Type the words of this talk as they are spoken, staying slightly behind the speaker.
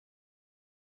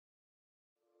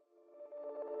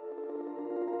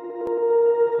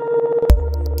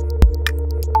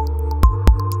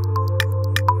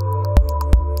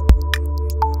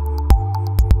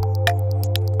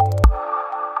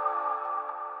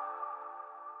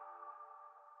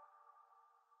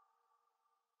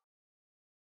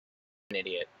an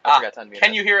idiot. I forgot to unmute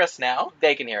Can us. you hear us now?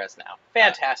 They can hear us now.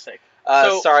 Fantastic.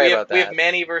 Sorry we about that. We have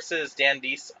Manny versus Dan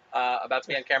Deese about to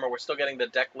be on camera. We're still getting the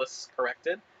deck lists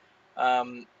corrected.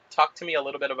 Talk to me a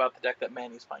little bit about the deck that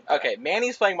Manny's playing today. Okay,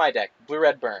 Manny's playing my deck,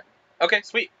 Blue-Red Burn. Okay,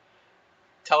 sweet.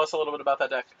 Tell us a little bit about that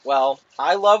deck. Well,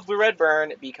 I love Blue-Red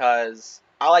Burn because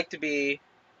I like to be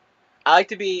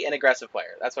an aggressive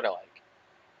player. That's what I like.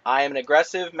 I am an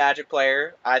aggressive Magic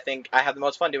player. I think I have the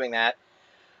most fun doing that.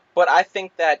 But I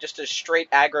think that just a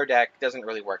straight aggro deck doesn't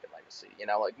really work in Legacy. You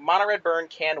know, like Mono Red Burn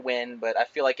can win, but I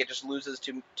feel like it just loses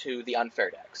to the unfair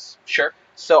decks. Sure.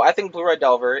 So I think Blue Red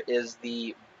Delver is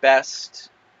the best.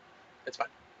 It's fine.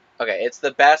 Okay, it's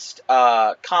the best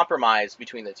compromise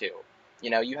between the two.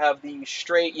 You know, you have you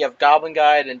have Goblin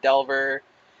Guide and Delver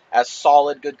as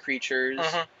solid good creatures.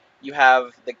 Mhm. You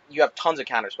have tons of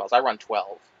counter spells. I run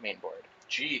 12 main board.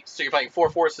 Jeez. So you're playing 4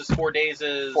 Forces, 4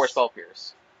 Dazes, 4 Spell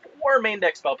Pierce. 4 main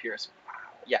deck Spell Pierce. Wow.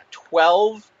 Yeah,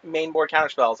 12 main board counter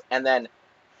spells, and then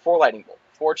 4 Lightning Bolt,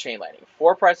 4 Chain Lightning,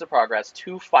 4 Price of Progress,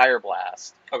 2 Fire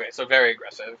Blast. Okay, so very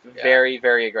aggressive. Yeah. Very,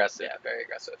 very aggressive. Yeah, very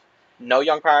aggressive. No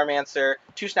Young Pyromancer,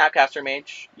 2 Snapcaster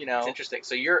Mage, you know. It's interesting.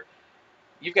 So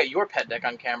you've got your pet deck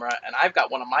on camera, and I've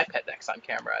got one of my pet decks on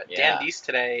camera. Yeah. Dan Deese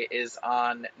today is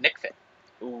on Nickfit.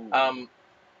 Ooh.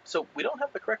 So we don't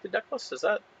have the corrected deck list. Is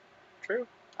that true?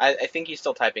 I think he's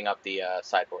still typing up the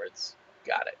sideboards.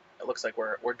 Got it. It looks like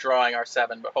we're drawing our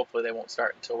 7, but hopefully they won't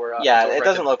start until we're yeah, until we're it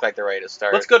doesn't look like they're ready to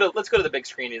start. Let's go to the big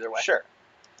screen either way. Sure.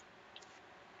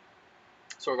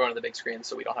 So we're going to the big screen,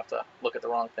 so we don't have to look at the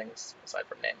wrong things aside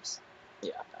from names.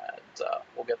 Yeah. And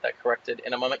we'll get that corrected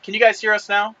in a moment. Can you guys hear us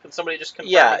now? Can somebody just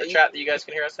confirm in the chat that you guys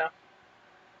can hear us now?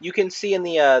 You can see in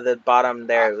the bottom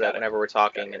there that it. whenever we're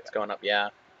talking, it's going up. Yeah.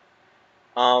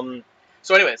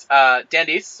 So, anyways, Dan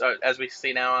Deese, as we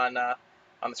see now on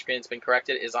the screen, it's been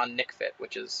corrected, is on Nickfit,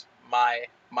 which is my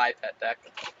pet deck.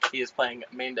 He is playing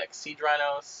main deck Siege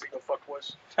Rhinos. Go fuck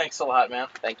boys. Thanks a lot, man.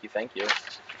 Thank you.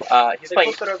 He's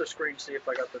playing. Flip that other screen, see if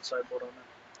I got that sideboard on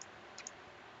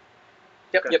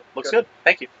Yep, Okay, yep, looks good.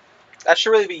 Thank you. That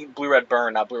should really be Blue Red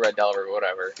Burn, not Blue Red Delver or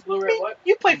whatever. there. Blue red what?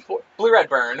 You play 4. Blue Red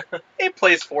Burn. It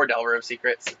plays 4 Delver of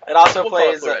Secrets. It also We'll call it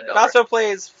plays. Blue Red It Delver. also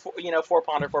plays. 4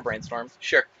 Ponder, 4 Brainstorm.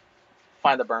 Sure.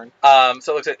 Find the burn. So it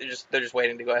looks like they're just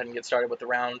waiting to go ahead and get started with the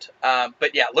round.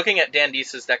 But yeah, looking at Dan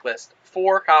Deese's deck list,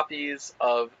 4 copies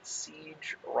of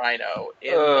Siege Rhino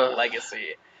in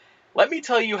Legacy. Let me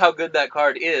tell you how good that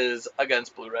card is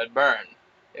against Blue Red Burn.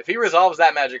 If he resolves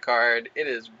that magic card, it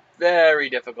is very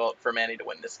difficult for Manny to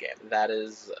win this game. That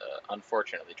is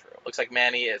unfortunately true. Looks like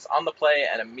Manny is on the play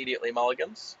and immediately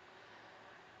mulligans.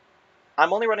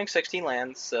 I'm only running 16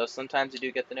 lands, so sometimes you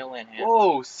do get the no land hand.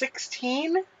 Whoa,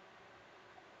 16?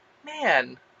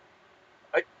 Man.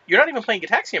 You're not even playing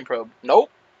Gitaxian Probe.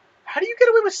 Nope. How do you get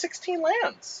away with 16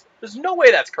 lands? There's no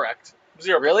way that's correct.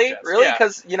 0% Really? chance. Really? Yeah.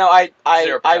 Because, you know, I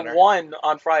 0%er. won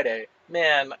on Friday.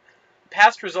 Man,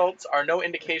 past results are no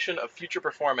indication of future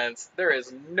performance. There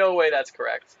is no way that's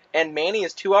correct. And Manny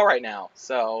is 2-0 right now,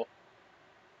 so...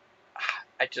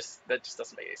 That just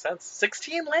doesn't make any sense.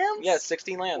 16 lands? Yeah,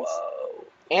 16 lands. Whoa.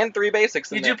 And 3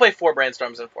 basics in You there. do play 4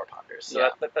 Brainstorms and 4 Ponders, so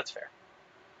Yeah. that's fair.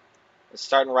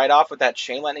 Starting right off with that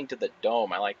Chain Lightning to the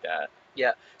Dome. I like that.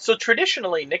 Yeah. So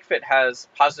traditionally, Nickfit has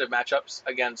positive matchups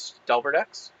against Delver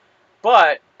decks,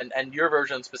 but and your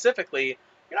version specifically,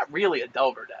 you're not really a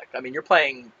Delver deck. I mean, you're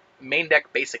playing main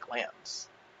deck basic lands,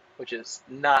 which is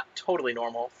not totally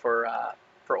normal for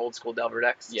old school Delver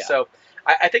decks. Yeah. So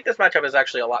I think this matchup is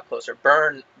actually a lot closer.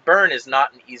 Burn is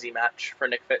not an easy match for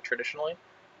Nickfit traditionally.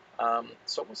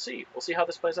 So we'll see. We'll see how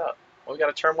this plays out. Well, we got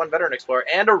a turn 1 Veteran Explorer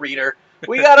and a Reader.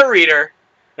 We got a Reader.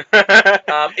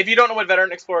 If you don't know what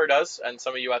Veteran Explorer does, and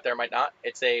some of you out there might not,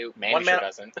 it's a Manny sure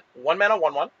doesn't. 1-mana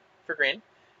 1/1 for green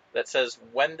that says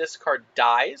when this card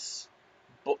dies,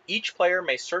 each player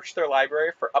may search their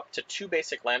library for up to 2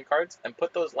 basic land cards and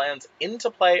put those lands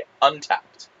into play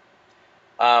untapped.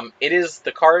 It is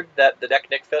the card that the deck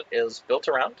Nickfit is built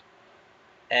around,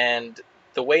 and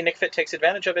the way Nickfit takes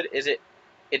advantage of it is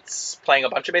it's playing a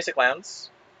bunch of basic lands,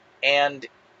 and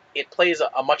it plays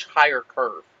a much higher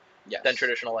curve than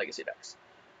traditional Legacy decks.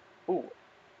 Ooh,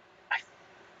 I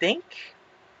think,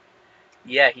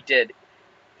 yeah, he did.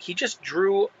 He just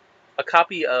drew a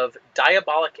copy of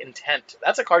Diabolic Intent.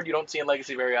 That's a card you don't see in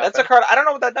Legacy very often. That's a card. I don't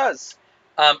know what that does.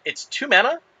 It's 2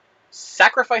 mana,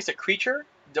 sacrifice a creature,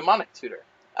 Demonic Tutor.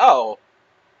 Oh.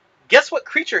 Guess what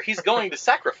creature he's going to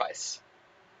sacrifice?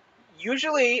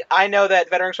 Usually, I know that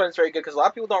Veteran Explorer is very good because a lot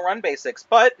of people don't run basics,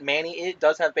 but Manny, it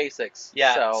does have basics.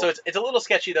 Yeah, so it's a little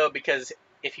sketchy, though, because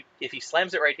if he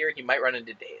slams it right here, he might run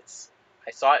into Daze.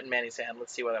 I saw it in Manny's hand.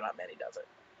 Let's see whether or not Manny does it.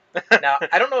 Now,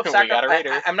 I don't know if We got a sacrifice.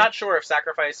 reader. I'm not sure if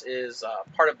sacrifice is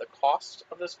part of the cost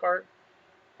of this card.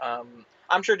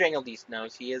 I'm sure Daniel Deese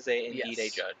knows. He is indeed a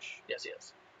Yes. judge. Yes,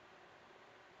 yes.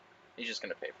 He's just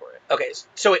going to pay for it. Okay,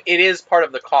 so it is part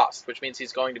of the cost, which means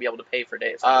he's going to be able to pay for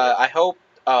days. I hope.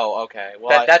 Oh, okay.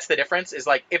 Well, That's the difference. Is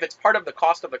like if it's part of the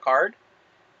cost of the card,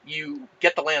 you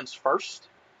get the lands first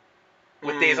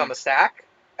with days on the stack,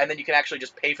 and then you can actually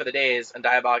just pay for the days, and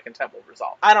Diabolic Intent will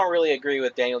resolve. I don't really agree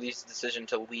with Daniel Deese's decision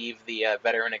to leave the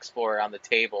Veteran Explorer on the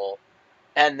table,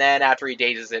 and then after he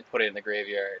dages it, put it in the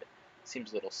graveyard.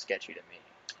 Seems a little sketchy to me.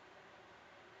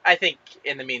 I think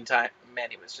in the meantime,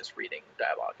 Manny was just reading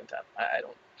Diabolic Intent. I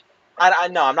don't. I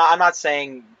no, I'm not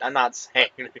saying he's. Let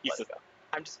it go.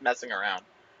 I'm just messing around.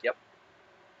 Yep.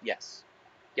 Yes.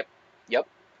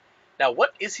 Now,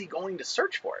 what is he going to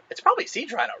search for? It's probably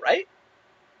Siege Rhino, right?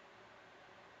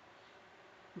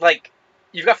 Like,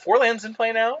 you've got 4 lands in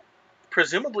play now.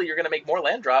 Presumably, you're going to make more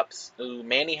land drops. Ooh,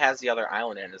 Manny has the other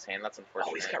island in his hand. That's Oh,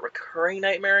 unfortunate. he's got Recurring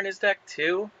Nightmare in his deck,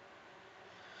 too.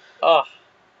 Oh.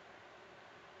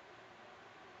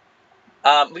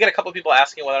 We got a couple of people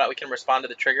asking whether or not we can respond to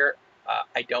the trigger.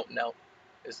 I don't know,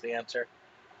 is the answer.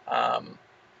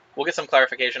 We'll get some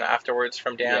clarification afterwards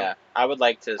from Dan. Yeah, I would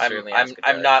like to certainly ask a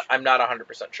I'm judge. not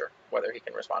 100% sure whether he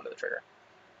can respond to the trigger.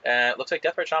 It looks like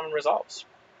Deathrite Shaman resolves.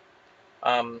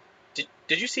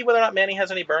 Did you see whether or not Manny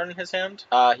has any burn in his hand?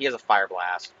 He has a Fire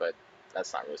Blast, but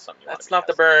that's not really something you want to That's be not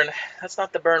the casting. burn. That's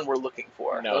not the burn we're looking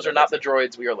for. No, Those that are not the isn't.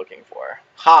 droids we are looking for.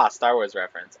 Ha! Star Wars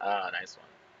reference. Ah, nice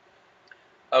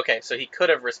one. Okay, so he could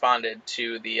have responded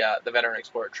to the Veteran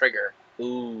Explorer trigger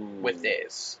Ooh. with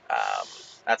days.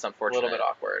 That's A unfortunate. little bit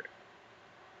awkward.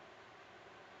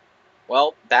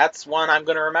 Well, that's one I'm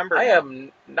going to remember. I now.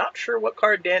 am not sure what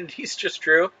card Dan Deese just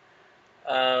drew.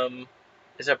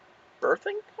 Is it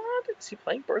Birthing Pod? Is he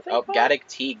playing Birthing Oh, Pod? Gaddock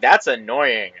Teague. That's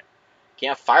annoying.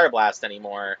 Can't Fire Blast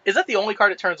anymore. Is that the only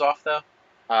card it turns off, though?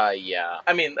 Yeah.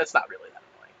 I mean, that's not really that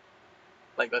annoying.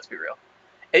 Like, let's be real.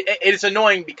 It's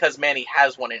annoying because Manny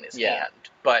has one in his Yeah. hand,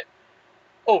 but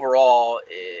overall,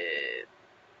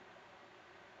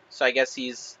 So I guess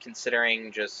he's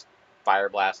considering just Fire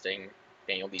Blasting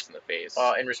Daniel Deese in the face.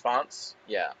 in response,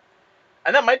 Yeah.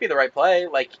 and that might be the right play.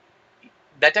 Like,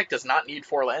 that deck does not need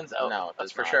 4 lands out. No, it that's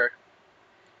does for not. sure.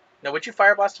 Now, would you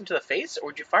Fire Blast him to the face, or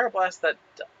would you Fire Blast that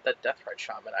Deathrite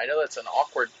Shaman? I know that's an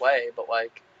awkward play, but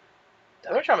like,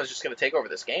 Deathrite Shaman is just going to take over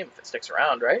this game if it sticks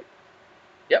around, right?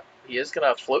 Yep, he is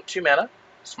going to float 2 mana.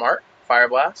 Smart. Fire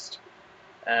Blast.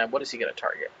 And what is he going to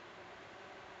target?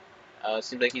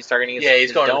 Seems like he's targeting his He's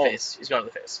his going to dome. the face. He's going to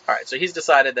the face. All right, so he's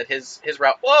decided that his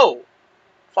route. Whoa!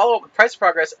 Follow up with Price of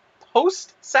Progress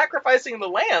post sacrificing the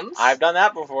lands I've done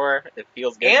that before. It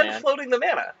feels good, and man. floating the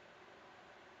mana.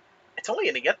 It's only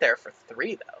going to get there for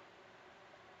 3 though,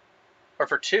 or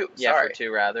for 2. Yeah, sorry. for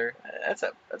 2 rather. That's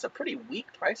a pretty weak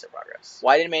Price of Progress.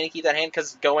 Why didn't Manny keep that hand?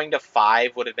 Because going to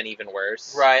 5 would have been even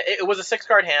worse. Right. It was a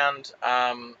 6-card hand.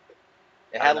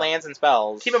 It I had don't know. lands and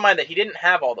spells. Keep in mind that he didn't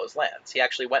have all those lands. He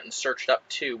actually went and searched up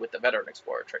 2 with the Veteran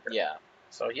Explorer trigger. Yeah.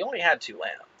 So he only had 2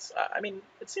 lands. I mean,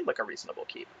 it seemed like a reasonable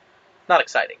keep. Not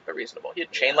exciting, but reasonable. He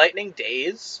had Chain Yeah. Lightning,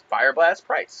 Daze, Fire Blast,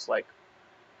 Price. Like,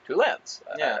 2 lands.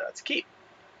 Yeah. That's a keep.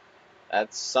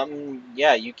 That's some.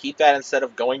 Yeah, you keep that instead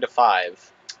of going to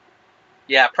 5.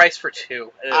 Yeah, Price for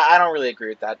 2. I don't really agree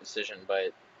with that decision,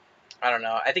 but I don't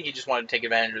know. I think he just wanted to take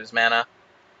advantage of his mana.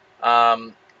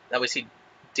 Now we see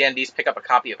Dan Deese pick up a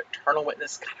copy of Eternal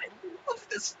Witness. God, I love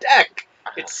this deck.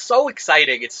 It's so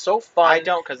exciting. It's so fun. I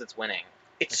don't because it's winning.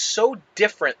 It's so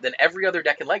different than every other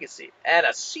deck in Legacy. And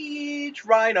a Siege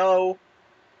Rhino.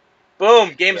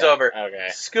 Boom, game's Yeah, over. Okay.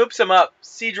 Scoops him up.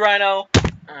 Siege Rhino.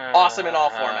 Awesome in all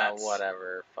formats.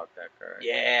 Whatever. Fuck that card.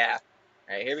 Yeah.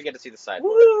 Alright, here we get to see the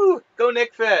sideboard. Woo! Go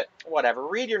Nick Fit. Whatever.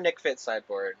 Read your Nick Fit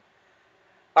sideboard.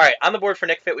 All right, on the board for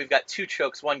Nick Fit, we've got 2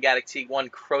 Chokes, 1 Gaddock Teague, 1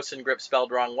 Croson Grip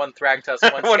spelled wrong, 1 Thragtusk,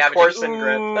 1 One Scavenging Corson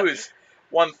Grip. Ooze,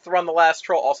 1 Thrun the Last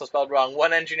Troll, also spelled wrong,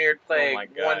 1 Engineered Plague, Oh my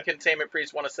God. 1 Containment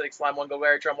Priest, 1 Acidic Slime, 1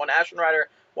 Golgari Drum, 1 Ashen Rider,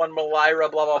 1 Malira,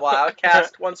 blah, blah, blah,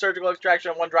 Outcast, 1 Surgical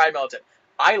Extraction, and 1 Dry Militant.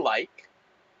 I like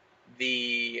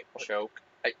the... Choke.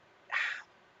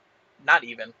 Not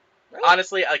even. Really?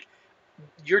 Honestly, like,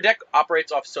 your deck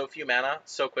operates off so few mana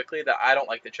so quickly that I don't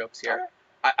like the Chokes here. Okay.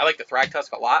 I like the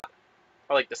Thragtusk a lot.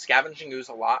 I like the Scavenging Ooze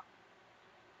a lot.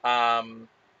 That's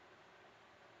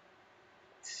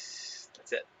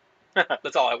it.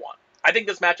 That's all I want. I think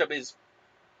this matchup is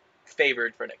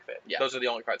favored for Nick Fit. Yeah. Those are the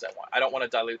only cards I want. I don't want to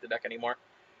dilute the deck anymore.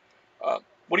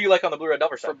 What do you like on the Blue Red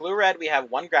Delver For side? blue red, we have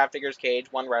 1 Grafdigger's Cage,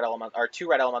 2 Red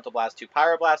Elemental Blast, 2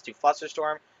 Pyroblast, 2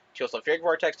 Flusterstorm, 2 Sulfuric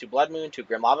Vortex, 2 Blood Moon, 2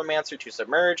 Grim Lavamancer, 2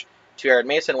 Submerge, 2 Arid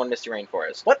Mason, 1 Misty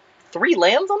Rainforest. 3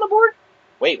 lands on the board?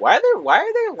 Wait, why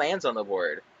are there lands on the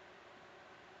board?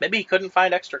 Maybe he couldn't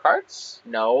find extra cards?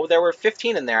 No, there were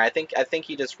 15 in there. I think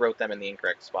he just wrote them in the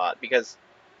incorrect spot because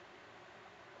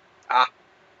Well,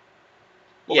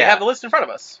 we yeah. have the list in front of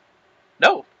us.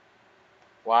 No.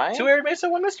 Why? 2 Arid Mesa,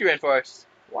 1 Mystery Rainforest.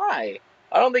 Why?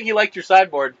 I don't think he liked your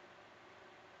sideboard.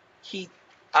 He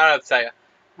I don't know what to tell you.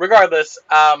 Regardless,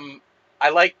 I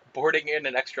like boarding in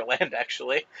an extra land,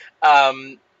 actually.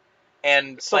 And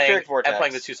Sulfuric Vortex.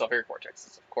 playing the 2 Sulfuric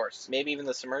Vortexes, of course. maybe even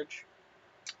the Submerge.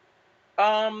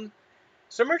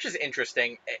 Submerge is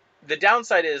interesting. The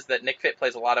downside is that Nick Fit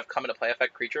plays a lot of come-into-play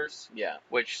effect creatures, Yeah.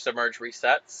 which Submerge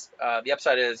resets. The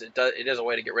upside is it is a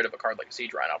way to get rid of a card like a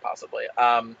Siege Rhino, possibly.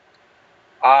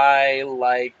 I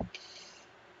like...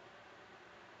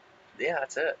 Yeah,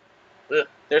 that's it. Ugh.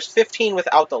 There's 15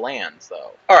 without the lands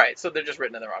though. All right, so they're just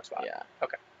written in the wrong spot. Yeah.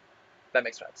 That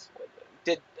makes sense.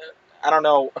 I don't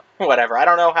know. Whatever. I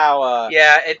don't know how.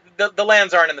 Yeah, the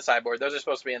lands aren't in the sideboard. Those are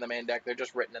supposed to be in the main deck. They're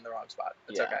just written in the wrong spot.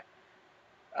 It's Yeah. okay.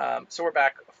 So we're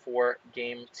back for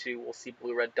game 2. We'll see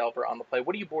Blue Red Delver on the play.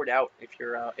 What do you board out if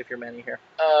you're Manny here?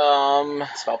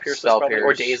 Spell Pierces probably,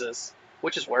 or Dazes.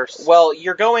 Which is worse? Well,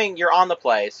 you're on the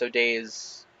play, so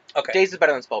Daze. Okay. Daze is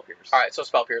better than Spell Pierce. All right, so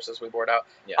Spell Pierces we board out.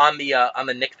 Yeah. On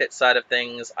the Nick Fit side of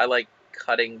things, I like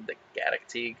cutting the Gaddock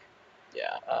Teague.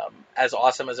 Yeah. As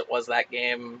awesome as it was that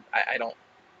game, I don't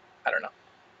know.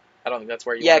 I don't think that's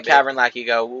where you Yeah, want to be. Cavern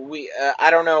Lakigo. We I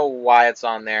don't know why it's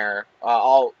on there.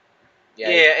 It'll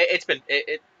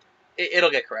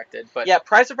get corrected, but yeah,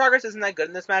 Price of Progress isn't that good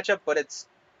in this matchup, but it's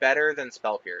better than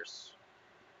Spell Pierce.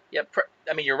 yeah,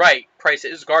 I mean you're right. Price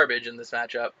is garbage in this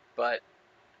matchup, but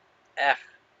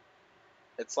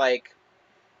It's like,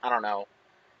 I don't know.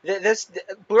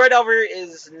 Blue Red Delver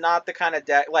is not the kind of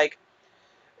deck like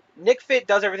Nick Fit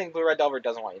does everything Blue Red Delver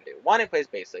doesn't want you to do. One, it plays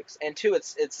basics, and two,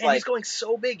 it's and like he's going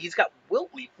so big. He's got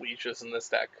Wiltleaf Leeches in this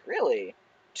deck. really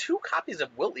 2 copies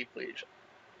of Wiltleaf Leech.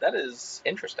 That is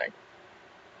interesting.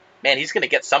 Man, he's going to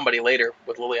get somebody later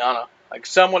with Liliana. Like,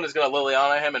 someone is going to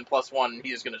Liliana him, and +1,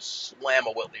 he is going to slam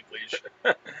a Wiltleaf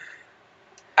Leech.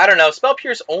 I don't know. Spell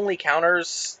Pierce only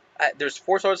counters... there's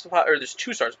 2 Swords of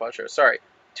Plowshares. Sorry.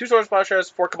 2 Swords of Plowshares,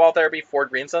 4 Cabal Therapy, 4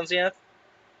 Green Sun Zenith,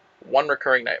 1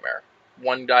 Recurring Nightmare,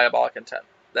 1 Diabolic Intent.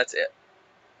 That's it.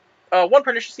 1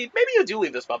 Pernicious Seed. Maybe you do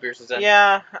leave the Spell Pierces in.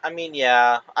 yeah. I mean,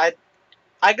 yeah.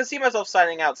 I could see myself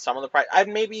signing out some of the price. I'd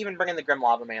maybe even bring in the Grim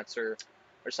Lavamancer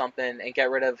or something and get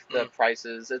rid of the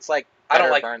prices. It's like I don't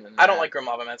like burn than I don't that. like Grim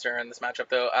Lavamancer in this matchup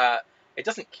though. It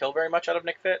doesn't kill very much out of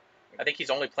Nick Fit. I think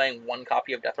he's only playing 1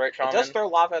 copy of Deathrite Shaman. It does throw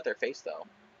lava at their face though.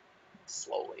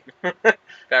 Slowly.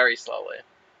 Very slowly.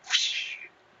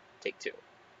 Take 2.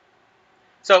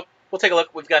 So we'll take a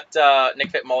look. We've got Nick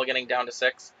Fit mulliganing down to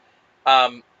 6.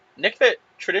 Nick Fit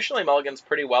traditionally mulligans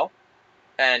pretty well.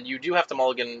 And you do have to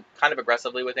mulligan kind of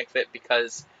aggressively with Nick Fit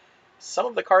because some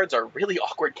of the cards are really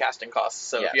awkward casting costs.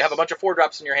 So if you Yes. have a bunch of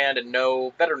 4-drops in your hand and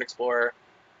no Veteran Explorer,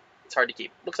 it's hard to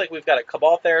keep. Looks like we've got a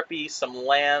Cabal Therapy, some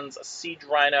lands, a Siege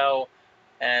Rhino,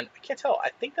 and I can't tell. I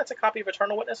think that's a copy of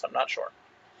Eternal Witness. I'm not sure.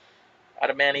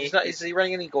 Out of Manny. Is he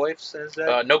running any Goyfs in his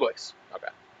deck? No Goyfs. Okay.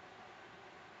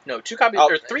 No, 2 copies, Oh,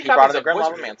 or 3 he brought in copies the of Grim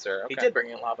Wizardry. Lavamancer. He Okay. did bring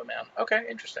in Lava Man. Okay,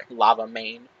 interesting. Lava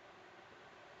Mane.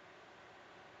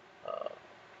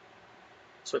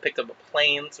 So we picked up a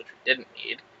Plains, which we didn't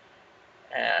need.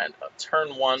 And a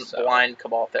turn 1 So- blind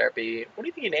Cabal Therapy. What do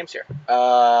you think he names here?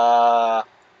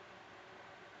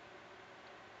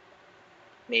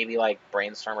 Maybe like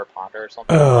Brainstorm or Ponder or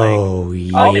something. Oh,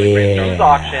 maybe Brainstorm. yeah.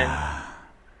 Auction.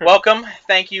 Welcome.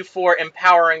 Thank you for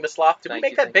empowering the sloth. Did we Thank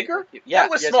make you, that thank you, bigger? thank you. Yeah,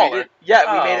 That was yes, smaller. We did.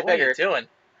 Yeah, we Oh, made it what are bigger. you doing?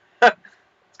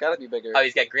 It's got to be bigger. Oh,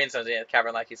 he's got green stones in the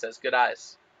cavern, like he says. Good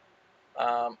eyes.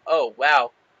 Oh,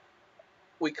 wow.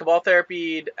 We Cabal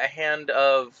Therapied a hand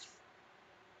of...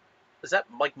 Is that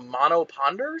like mono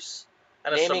Ponders?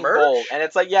 And a Naming Submerge? bold, and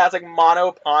it's like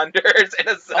mono Ponders and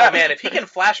a. Oh, man, if he can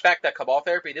flash back that Cabal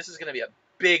Therapy, this is going to be a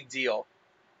big deal.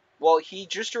 Well, he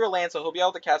just drew a land, so he'll be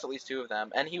able to cast at least 2 of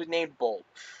them, and he was named Bolt.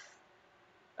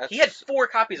 He had 4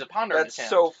 copies of Ponder in his That's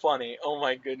hand. so funny. Oh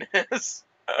my goodness.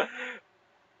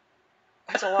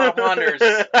 That's a lot of Ponders.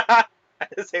 That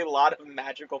is a lot of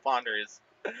magical Ponders.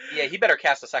 Yeah, he better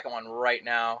cast the second one right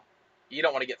now. You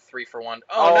don't want to get 3 for 1.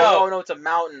 Oh no, it's a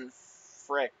mountain.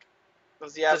 Frick.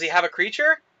 Does he have a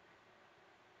creature?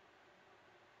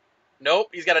 Nope,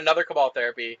 he's got another Cabal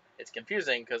Therapy. It's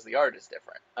confusing because the art is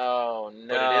different. Oh no.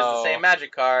 But it is the same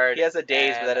magic card. He has a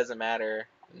Daze, but and- that doesn't matter.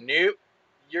 Nope.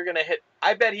 You're gonna hit.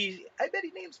 I bet he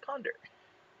names Ponder.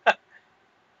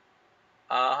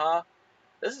 Uh-huh.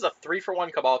 This is a 3 for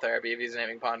 1 Cabal Therapy if he's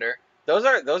naming Ponder. Those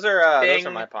are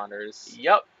Bing. my Ponders.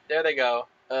 Yup, there they go.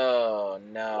 Oh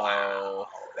no. Wow.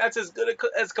 That's as good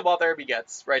as Cabal Therapy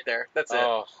gets, right there. That's it.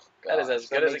 Oh, That is as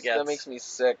gosh, good as it gets. That makes me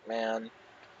sick, man.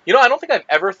 You know, I don't think I've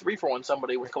ever 3-for-1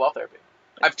 somebody with Cabal Therapy.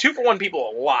 I've 2-for-1 people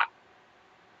a lot.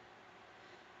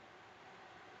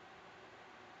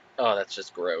 Oh, that's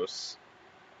just gross.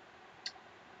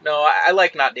 No, I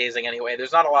like not dazing anyway.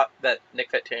 There's not a lot that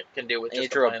Nick Fit can do with And you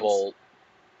just the drew a plans. bolt.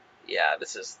 Yeah,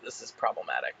 this is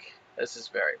problematic. This is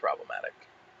very problematic.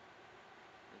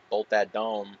 Bolt that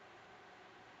dome.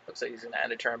 Looks like he's going to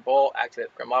end a turn bolt, activate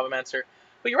the Grim Lavamancer.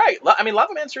 But you're right. I mean,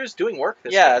 Lavamancer is doing work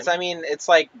this Yes, game. I mean it's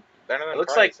like better than It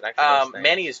looks Price. like It actually does things.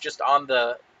 Manny is just on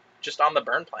the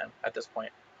burn plan at this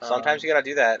point. Sometimes you gotta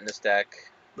do that in this deck.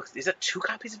 Looks, is that 2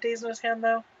 copies of Daze in his hand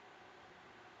though?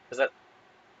 Is that?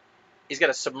 He's got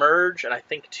a Submerge and I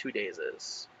think 2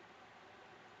 Dazes.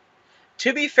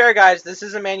 To be fair, guys, this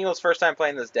is Emmanuel's first time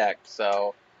playing this deck,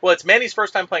 so Well, it's Manny's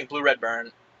first time playing Blue Red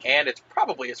Burn, and it's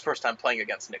probably his first time playing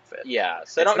against Nick Fit. yeah.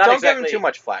 So It's don't not give him exactly- too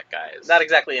much flack, guys. It's not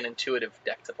exactly an intuitive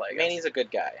deck to play against. Manny's a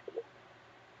good guy.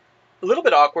 A little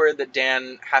bit awkward that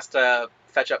Dan has to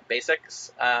fetch up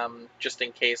basics, just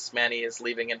in case Manny is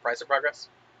leaving in Price of Progress.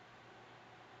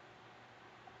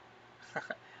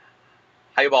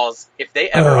 Highballs, if they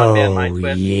ever unban Mind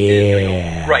Twist, it is going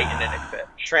to go right into Nick Fit.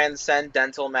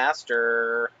 Transcendental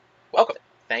Master. Welcome.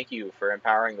 Thank you for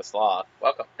empowering the sloth.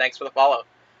 Welcome. Thanks for the follow.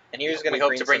 And here's going we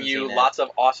hope to bring you lots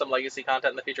of awesome legacy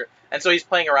content in the future. And so he's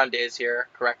playing around Daze here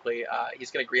correctly.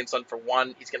 He's going to Green Sun for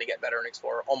 1. He's going to get better in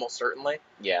Explorer, almost certainly.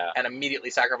 Yeah. And immediately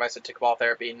sacrifice it to Cabal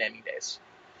Therapy, naming Daze.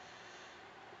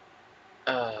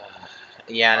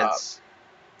 Yeah, and it's...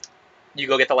 You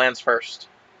go get the lands first.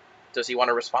 Does he want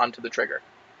to respond to the trigger?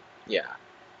 Yeah.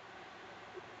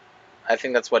 I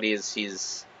think that's what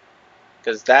he's...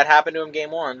 Because that happened to him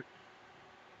game 1.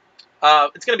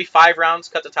 It's going to be 5 rounds,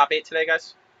 cut to top 8 today,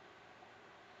 guys.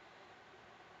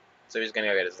 So he's going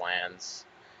to go get his lands.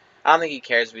 I don't think he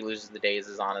cares if he loses the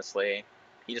Dazes, honestly.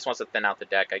 He just wants to thin out the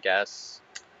deck, I guess.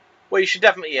 Well, you should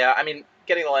definitely, yeah. I mean,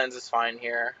 getting the lands is fine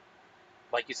here.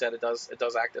 Like you said, it does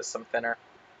act as some thinner.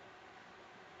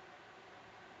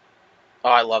 Oh,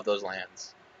 I love those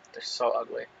lands. They're so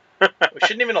ugly. We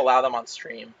shouldn't even allow them on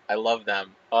stream. I love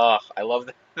them. Ugh, I love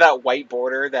that white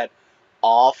border, that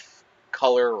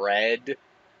off-color red.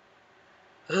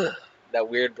 That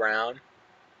weird brown.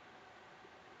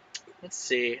 Let's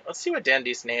see what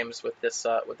Dandy's names with this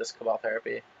Cabal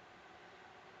Therapy.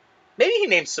 Maybe he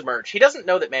names Submerge. He doesn't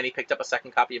know that Manny picked up a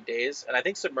second copy of Daze, and I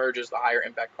think Submerge is the higher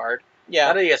impact card. Yeah.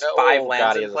 Now that he has 5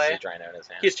 lands he in has play. a Siege Rhino in his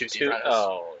hand. He has 2 Siege Rhinos.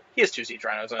 Oh. He has 2 Siege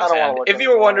Rhinos in I his don't wanna hand. look If at you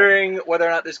were it more. wondering whether or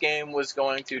not this game was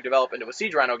going to develop into a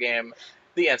Siege Rhino game,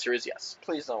 the answer is yes.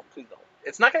 Please don't. Please don't.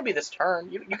 It's not going to be this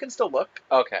turn. You can still look.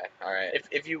 Okay. All right.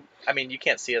 If you, I mean, you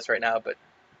can't see us right now, but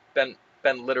Ben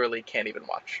literally can't even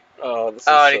watch. Oh, this is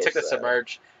Oh, and he so took the sad.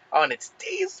 Submerge. Oh, and it's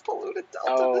Daze Polluted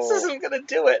Delta. Oh. This isn't going to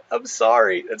do it. I'm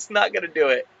sorry. It's not going to do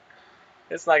it.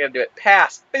 It's not going to do it.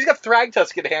 Pass. He's got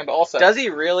Thragtusk in hand also. Does he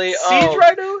really? Siege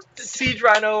Rhino? Siege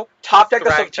Rhino. Top deck the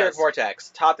Thragtusk. Sulfuric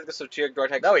Vortex. Top deck the Sulfuric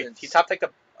Vortex. No, he top decked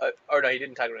the... or no, he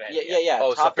didn't title it. Yeah.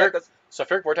 Oh, Top deck the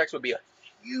Sulfuric Vortex would be a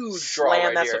huge draw slam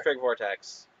right that here. Sulfuric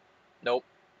Vortex. Nope.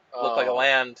 Looked like a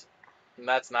land. And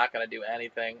that's not going to do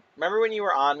anything. Remember when you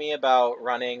were on me about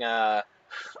running All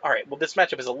right, well, this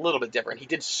matchup is a little bit different. He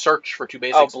did search for 2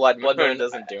 basics. Oh, Blood Moon Moon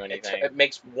doesn't do anything. It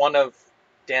makes one of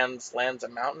Dan's lands a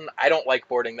mountain. I don't like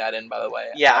boarding that in, by the way.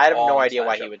 Yeah, at I have all no in this idea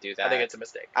why he matchup. would do that. I think it's a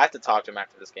mistake. I have to talk to him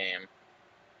after this game.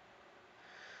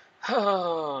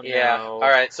 Oh, Yeah. no. All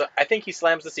right, so I think he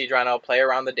slams the Siege Rhino, play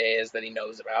around the Daze that he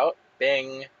knows about.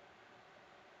 Bing.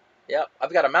 Yep,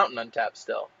 I've got a mountain untapped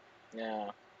still. Yeah.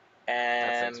 And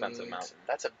That's an expensive mountain.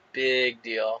 That's a big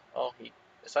deal. Oh, he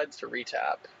decides to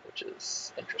retap, which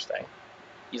is interesting.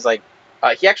 He's like,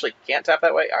 He actually can't tap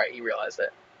that way? All right, he realized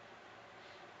it.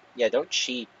 yeah, don't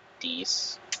cheat,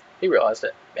 Dees. He realized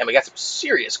it. Man, we got some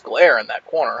serious glare in that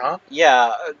corner, huh?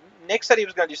 Yeah, Nick said he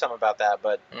was going to do something about that,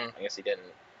 but Mm. I guess he didn't.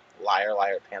 Liar,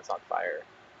 pants on fire.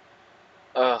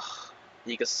 Ugh.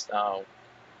 Oh.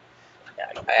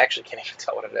 Yeah, I actually can't even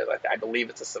tell what it is. I believe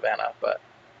it's a Savannah, but...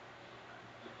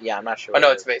 Yeah, I'm not sure. Oh, what no,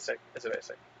 it it's is. basic. It's a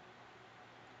basic.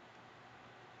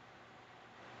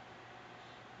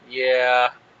 Yeah,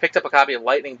 picked up a copy of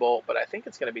Lightning Bolt, but I think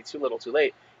it's going to be too little too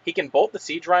late. He can bolt the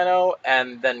Siege Rhino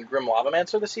and then Grim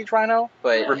Lavamancer the Siege Rhino,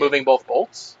 But removing both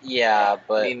bolts. yeah,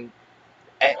 but I mean,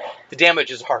 the damage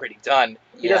is already done.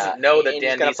 He yeah, doesn't know that and he's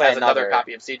Dan gonna Dees play has another another.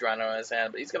 copy of Siege Rhino in his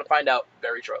hand, but he's going to find out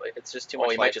very shortly. It's just too much. Oh,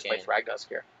 he might life just gain. play Thragtusk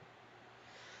here.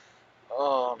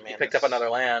 Oh man, He picked this up another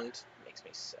land. Makes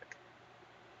me sick.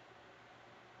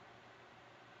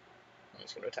 I'm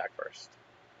just going to attack first.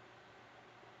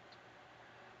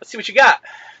 Let's see what you got.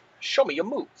 Show me your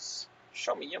moves.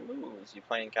 Show me your moves. You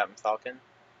playing Captain Falcon?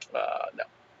 No.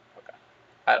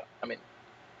 Okay. I mean,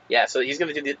 yeah. So he's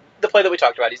gonna do the play that we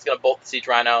talked about. He's gonna bolt the Siege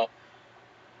Rhino,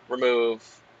 remove,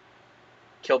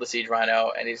 kill the Siege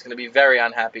Rhino, and he's gonna be very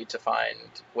unhappy to find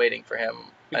waiting for him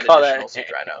You an call additional that-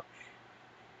 Siege Rhino.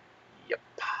 Yep.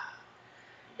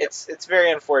 It's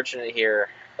very unfortunate here.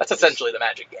 That's essentially the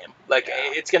Magic game. Like Yeah.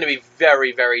 it's going to be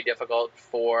very, very difficult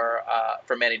for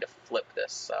Manny to flip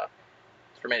this.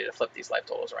 For Manny to flip these life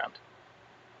totals around.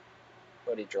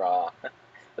 What do you draw?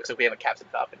 Looks like we have a Captain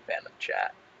Falcon fan in the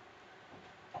chat.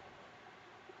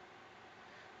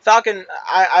 Falcon.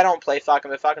 I don't play Falcon,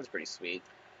 but Falcon's pretty sweet.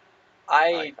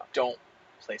 I like Falcon. don't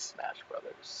play Smash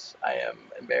Brothers. I am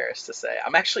embarrassed to say.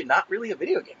 I'm actually not really a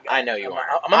video game guy. I know you are.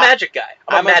 I'm a Magic guy.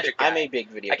 I'm a Magic guy. I'm a big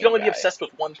video. I can game only be guy. obsessed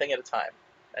with one thing at a time,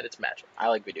 and it's Magic. I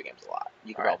like video games a lot.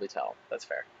 You can All right. probably tell. That's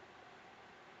fair.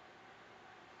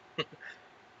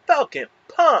 Falcon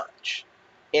Punch.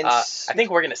 I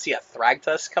think we're going to see a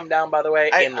Thragtusk come down, by the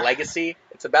way, in Legacy.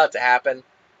 It's about to happen.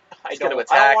 I He's gonna don't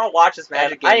attack, want to watch this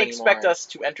Magic And game I anymore. expect us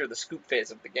to enter the scoop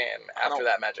phase of the game I after don't-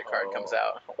 that Magic card comes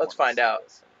out. I don't Let's wanna find see out.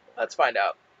 this. Let's find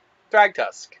out.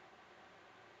 Thragtusk.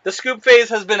 The scoop phase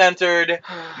has been entered.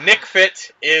 Nick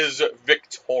Fit is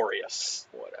victorious.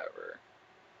 Whatever.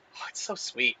 Oh, it's so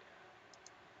sweet.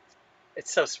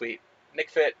 It's so sweet. Nick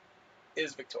Fit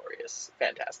is victorious.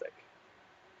 Fantastic.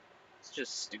 It's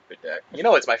just stupid deck. You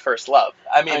know it's my first love.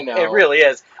 I mean, know. it really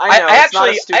is. I know. I it's not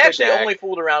a actually stupid deck. only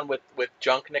fooled around with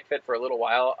Junk Nick Fit for a little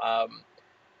while.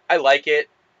 I like it,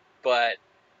 but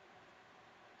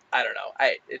I don't know.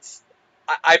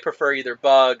 I prefer either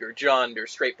Bug or Jund or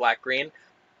straight black green,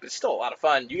 but it's still a lot of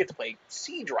fun. You get to play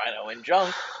Siege Rhino and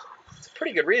Junk. It's a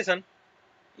pretty good reason.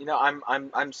 You know,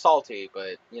 I'm salty,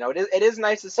 but you know, it is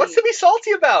nice to see. What's to be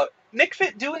salty about? Nick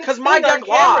Fit doing his Because my thing on deck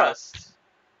camera. lost.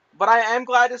 But I am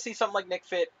glad to see something like Nick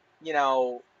Fit, you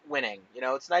know, winning. You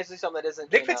know, it's nice to see something that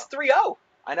isn't. Nick you know, Fit's 3-0.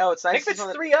 I know it's nice. Nick to see Fit's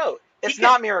something 3-0. It's He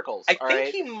not miracles. I all think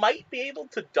right? he might be able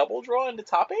to double draw into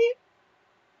top 8.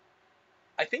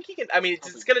 I think he can. I mean,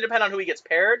 it's going to depend on who he gets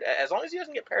paired. As long as he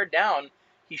doesn't get paired down,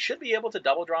 he should be able to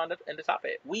double draw into top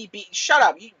 8. We beat. Shut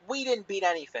up. We didn't beat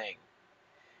anything.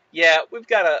 Yeah, we've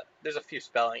got there's a few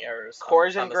spelling errors on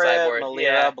Corsian the Grip, sideboard. Malira,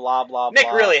 Yeah. blah blah Nick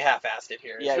blah. really half-assed it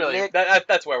here. It's Yeah, really, Nick-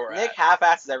 that's where we're Nick at.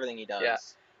 half-asses everything he does. Yeah.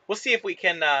 We'll see if we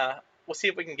can. We'll see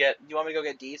if we can get You want me to go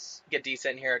get Dees?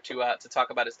 decent here to talk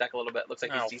about his deck a little bit. Looks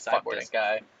like he's fuck de-sideboarding. this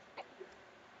guy.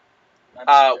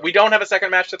 We don't have a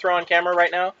second match to throw on camera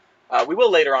right now. We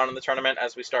will later on in the tournament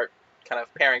as we start kind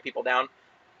of paring people down.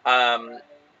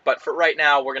 But for right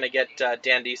now, we're going to get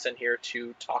Dan Deason here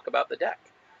to talk about the deck.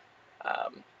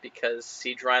 Because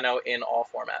Siege Rhino in all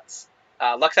formats.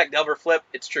 Luxac Delver Flip,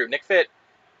 it's true. Nick Fit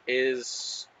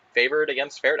is favored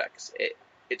against fair decks.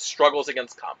 It struggles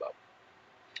against combo.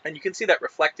 And you can see that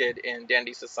reflected in Dan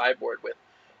Deason's sideboard with,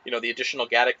 you know, the additional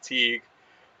Gaddock Teague,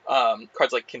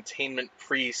 cards like Containment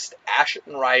Priest, Ashen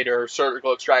Rider,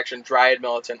 Surgical Extraction, Dryad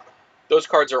Militant. Those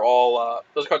cards are all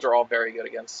very good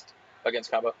against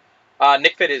combo.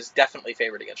 Nick Fit is definitely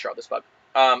favored against Shroudless Bug.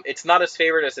 It's not as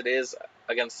favored as it is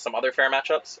against some other fair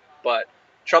matchups, but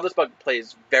Shroudless Bug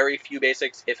plays very few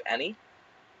basics, if any.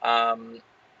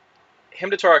 Hymn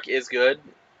to Torque is good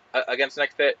against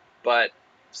Nick Fit, but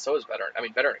so is Veteran. I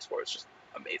mean, Veteran Explorer is just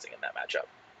amazing in that matchup.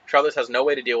 Shroudless has no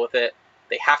way to deal with it.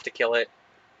 They have to kill it.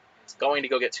 It's going to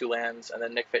go get 2 lands, and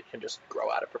then Nick Fit can just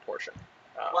grow out of proportion.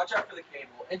 Watch out for the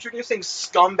cable. Introducing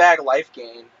Scumbag Life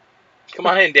Gain. Come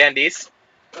on in, Dandies.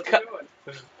 What's Cut. it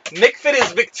doing? Nick Fit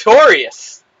is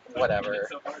victorious. Whatever.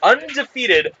 So hard.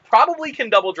 Undefeated. Probably can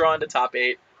double draw into top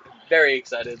 8. Very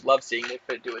excited. Love seeing Nick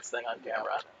Fit do its thing on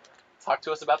camera. Talk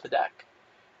to us about the deck.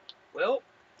 Well,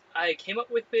 I came up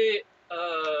with it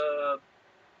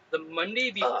the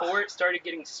Monday before it started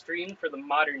getting streamed for the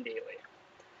Modern Daily.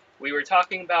 We were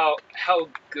talking about how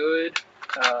good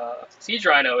Siege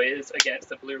Rhino is against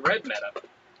the blue-red meta.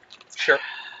 Sure.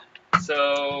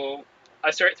 So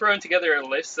I started throwing together a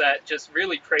list that just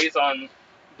really preys on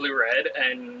blue-red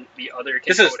and the other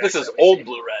This control is decks that we old see.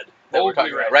 blue red that we're Old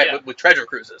talking blue-red, about, right? yeah. With Treasure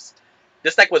Cruises.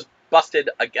 This deck was busted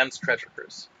against Treasure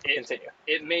Cruise. It- Continue.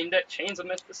 It main deck chains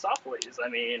amidst the Softways. I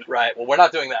mean, Right. Well, we're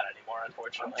not doing that anymore, I'm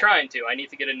unfortunately. trying to. I need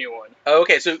to get a new one.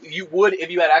 Okay, so you would, if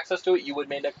you had access to it, you would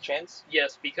main deck chains?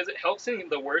 Yes, because it helps in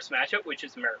the worst matchup, which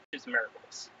is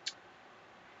Miracles.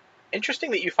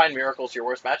 Interesting that you find Miracles your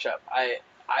worst matchup.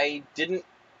 I didn't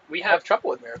We have have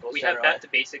trouble with Miracles. we have generally. back to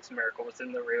basics Miracles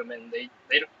in the room, and they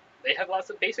have lots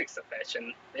of basics to fetch,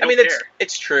 and they I don't mean, care.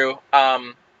 it's true.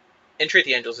 Entreat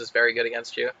the Angels is very good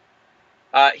against you.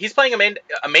 He's playing a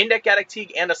main deck Gaddock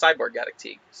Teague and a sideboard Gaddock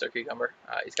Teague, Sir Cucumber.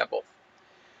 He's got both.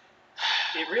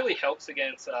 it really helps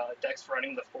against decks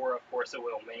running the 4 of Force of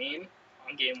Will main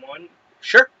on game 1.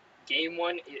 Sure. Game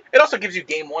 1, It also gives you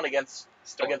game 1 against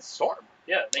Storm.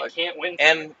 Yeah, they like, can't win.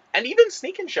 And even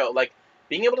Sneak and Show, like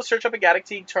being able to search up a Gaddock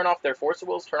Teeg, turn off their Force of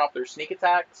Wills, turn off their sneak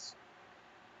attacks.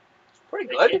 It's pretty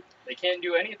good. They can't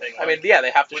do anything. I mean, yeah,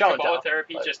 they have to with show and Cabal tell.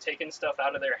 Therapy but- just taking stuff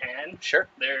out of their hand, Sure.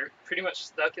 they're pretty much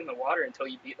stuck in the water until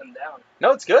you beat them down.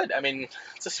 No, it's good. I mean,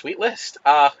 it's a sweet list.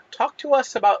 Talk to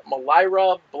us about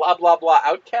Malira, blah, blah, blah,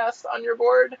 Outcast on your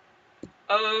board.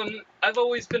 I've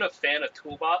always been a fan of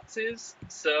toolboxes,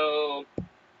 so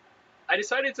I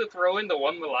decided to throw in the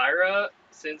one Malira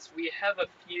since we have a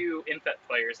few Infect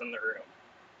players in the room.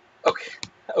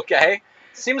 Okay.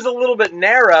 Seems a little bit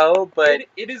narrow, but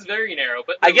It is very narrow,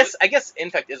 but I guess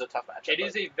Infect is a tough match. it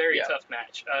is a very tough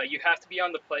match. You have to be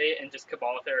on the play and just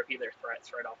Cabal Therapy their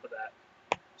threats right off the bat.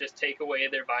 Just take away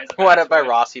their Vines of What up by Asteroid.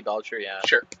 Rossi Belcher? Yeah.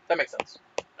 Sure, that makes sense.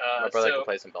 My brother So can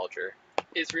play some Belcher.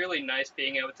 it's really nice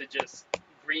being able to just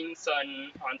Green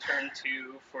Sun on turn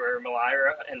 2 for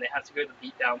Malira, and they have to go to the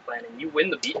beatdown plan, and you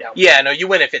win the beatdown. Yeah, no, you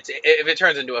win if it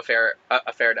turns into a fair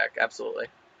deck. Absolutely.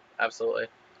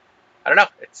 I don't know.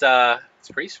 It's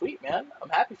pretty sweet, man. I'm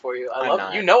happy for you. I'm I love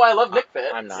not. You know I love Nick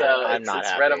Fit. I'm not. So I'm it's, not it's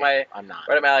happy. right up my I'm not.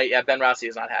 right up my alley. Yeah, Ben Rossi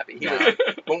is not happy. He No.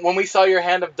 was when we saw your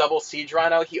hand of double Siege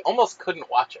Rhino, he almost couldn't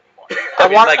watch anymore. I I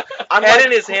mean, want- like I'm head like-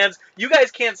 in his hands. You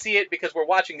guys can't see it because we're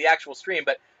watching the actual stream,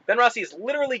 but Ben Rossi is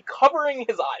literally covering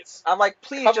his eyes. I'm like,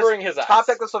 please Covering just his eyes. top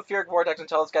deck the Sulfuric Vortex and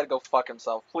tell this guy to go fuck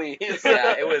himself, please.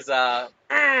 Yeah, it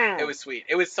was sweet.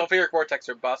 It was Sulfuric Vortex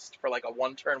or bust for like a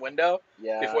 1-turn window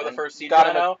Yeah, before the and first you Siege got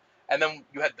him Rhino, and then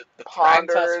you had the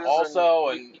ponders Thragtusk also,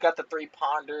 and and you got the 3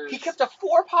 ponders. he kept a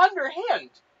 4-ponder hand.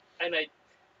 And I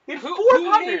He had who 4 names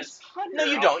ponders. Ponder No,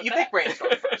 you off don't. of You that? pick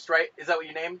Brainstorm first, right? Is that what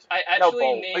you named? I actually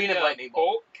Bolt. named Oh, you named Lightning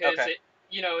Bolt because Okay.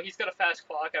 he's got a fast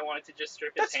clock. I wanted to just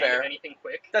strip his That's hand fair. of anything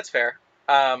quick. That's fair.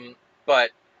 But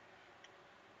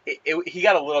he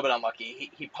got a little bit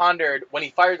unlucky. He pondered when he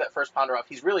fired that first ponder off.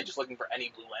 He's really just looking for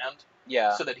any blue land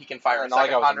Yeah. so that he can fire And a all I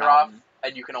second got was a ponder off, mountain.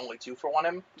 and you can only 2-for-1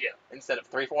 him. Yeah. Instead of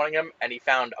 3-for-1 him, and he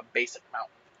found a basic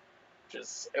mountain,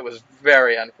 it was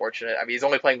very unfortunate. I mean, he's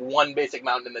only playing 1 basic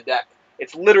mountain in the deck.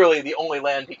 It's literally the only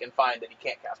land he can find that he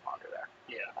can't cast ponder there.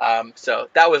 Yeah. So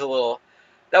that was a little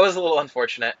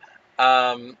unfortunate.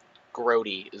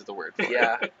 Grody is the word for it.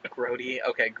 Yeah, Grody.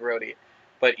 Okay, Grody.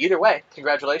 But either way,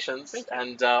 congratulations, Thank you.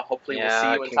 and hopefully we'll Yeah, see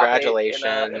you in top 8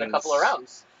 congratulations. in a couple of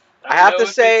rounds. I have don't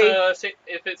to know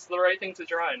if it's the right thing to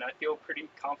draw, and I feel pretty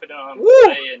confident on Woo!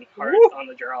 play and hard Woo! on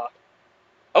the draw.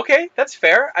 Okay, that's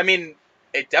fair. I mean,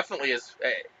 it definitely is.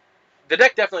 The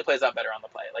deck definitely plays out better on the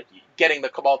play. Like getting the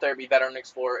Cabal Therapy Veteran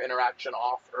Explorer interaction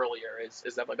off earlier is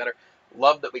definitely better.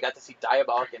 Love that we got to see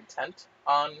Diabolic Intent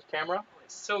on camera.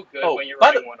 It's so good Oh, when you're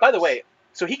by running one. the way,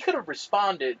 so he could have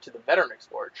responded to the Veteran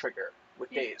Explorer trigger with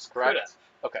He Daze, could correct? have.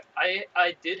 Okay.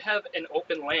 I did have an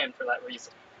open land for that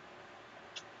reason.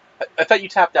 I thought you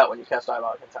tapped out when you cast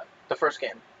Diabolic Intent. The first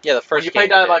game. Yeah, the When first you game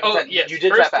played we did. Diabolic Oh Intent, yes, you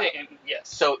did first tap out. game, yes.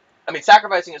 So, I mean,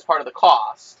 sacrificing is part of the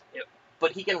cost. Yep.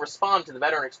 But he can respond to the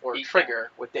Veteran Explorer He can. trigger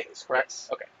with Daze, correct? Yes.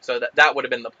 Okay, so that would have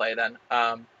been the play then.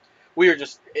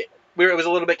 It was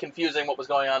a little bit confusing what was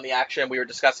going on in the action. We were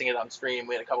discussing it on stream.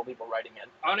 We had a couple people writing in, so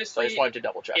I Honestly, just wanted to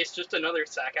double check. it's just another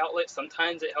sack outlet.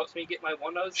 Sometimes it helps me get my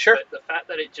one-notes, Sure. but the fact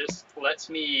that it just lets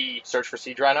me Search for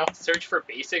Siege Rhino search for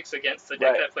basics against the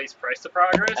deck Right. that plays Price to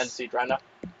Progress. and Siege Rhino,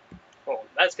 Well,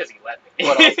 that's because he let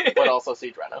me. but also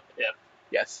Siege Rhino. Yeah.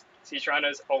 Yes. Siege Rhino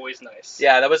is always nice.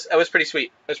 Yeah, that was pretty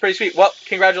sweet. It was pretty sweet. Well,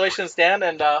 congratulations, Dan,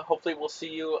 and hopefully we'll see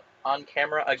you on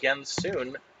camera again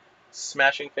soon,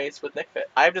 smashing face with Nick Fit.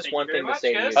 I have just Thank you one very thing to much,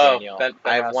 say to guys. you, Oh, Daniel. Ben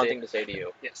I have one Rossi. thing to say to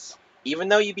you. Yes. Even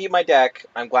though you beat my deck,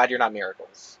 I'm glad you're not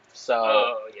Miracles. So,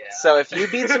 Oh yeah. so if you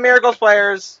beat some Miracles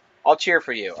players, I'll cheer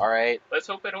for you. All right. Let's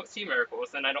hope I don't see miracles,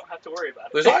 then I don't have to worry about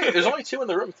it. There's only 2 in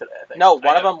the room today, I think. No,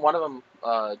 I one of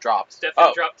them dropped. Stefan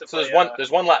Oh, dropped to So play. there's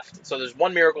one left. So there's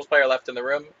one Miracles player left in the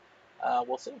room.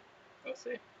 We'll see. We'll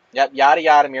see. Yep. Yada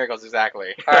yada Miracles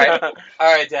exactly. All right. All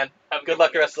right, Dan. Have a Good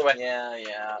luck the rest of the way.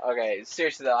 Yeah. Okay.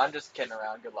 Seriously though, I'm just kidding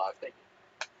around. Good luck. Thank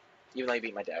you. Even though you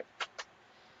beat my deck.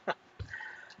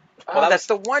 Well, That's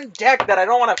the one deck that I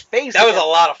don't want to face. That was a against.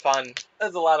 lot of fun. That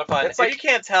was a lot of fun. It's If like- you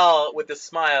can't tell with the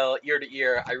smile ear to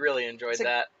ear, I really enjoyed It's like-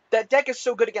 that. That deck is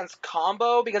so good against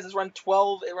combo because it runs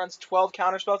 12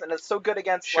 counter spells, and it's so good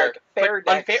against Sure. like fair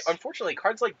But decks. unfortunately,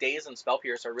 cards like Daze and Spell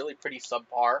Pierce are really pretty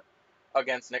subpar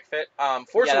against Nick Fit. Yeah,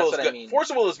 Force of that's Will is what I good. mean. Force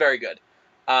of Will is very good.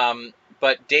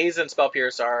 But Daze and Spell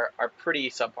Pierce are pretty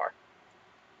subpar.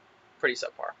 Pretty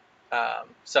subpar.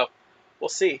 So we'll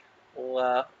see.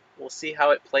 We'll see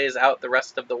how it plays out the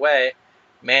rest of the way.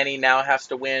 Manny now has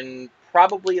to win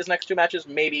probably his next 2 matches,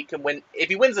 maybe he can win. If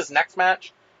he wins his next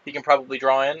match, he can probably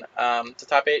draw in to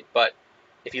top 8. But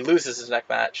if he loses his next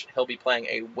match, he'll be playing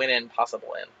a win-in,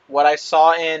 possible in. What I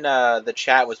saw in the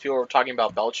chat was people were talking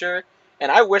about Belcher,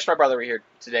 and I wish my brother were here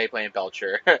today playing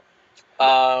Belcher.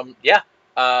 Yeah.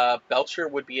 Belcher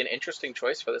would be an interesting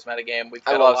choice for this metagame. We've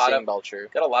I got love a lot seeing of Belcher.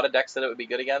 got a lot of decks that it would be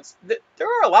good against. There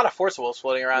are a lot of Force Wolves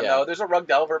floating around Yeah. though. There's a Rug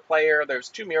Delver player. There's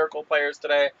 2 Miracle players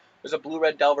today. There's a Blue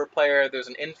Red Delver player. There's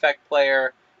an Infect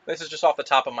player. This is just off the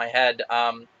top of my head.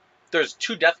 There's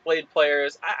 2 Deathblade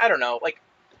players. I don't know. Like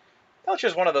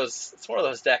Belcher's one of those. It's one of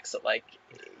those decks that like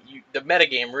the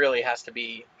metagame really has to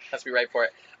be right for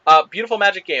it. Beautiful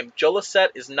Magic game. Joe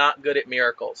Lisette is not good at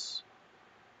miracles.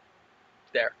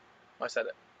 There, I said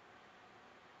it.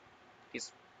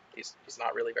 He's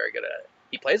not really very good at it.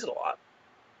 He plays it a lot.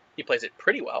 He plays it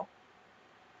pretty well.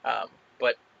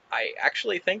 But I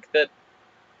actually think that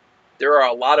there are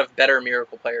a lot of better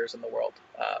miracle players in the world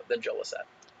than Joe Lisette.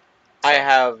 I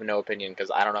have no opinion because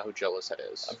I don't know who Joe Lisette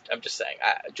is. I'm just saying.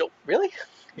 Joe, really?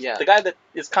 Yeah. The guy that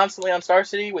is constantly on Star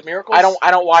City with miracles.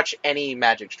 I don't watch any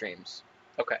Magic streams.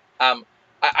 Okay.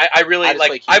 I really I just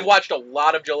like I've you. watched a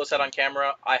lot of Joe Lisette on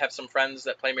camera. I have some friends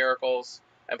that play miracles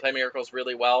and play miracles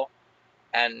really well,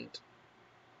 and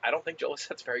I don't think Joe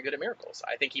Lisette's very good at miracles.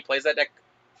 I think he plays that deck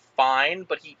fine,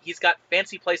 but he's got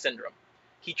fancy play syndrome.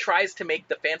 He tries to make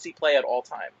the fancy play at all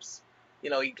times. You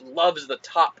know, he loves the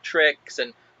top tricks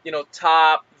and, you know,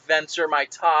 top, Venser my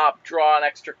top, draw an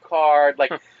extra card.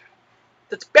 Like,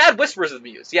 that's bad Whispers of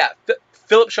the Muse. Yeah,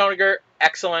 Philip Schoeniger,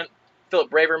 excellent.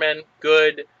 Philip Braverman,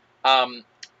 good.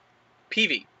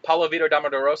 PV, Paulo Vitor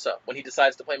Damadorosa, when he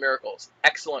decides to play miracles,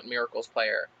 excellent miracles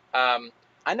player. I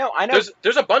know.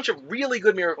 There's a bunch of really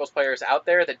good miracles players out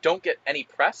there that don't get any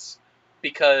press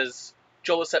because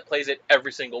Joe Lisette plays it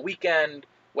every single weekend.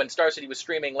 When Star City was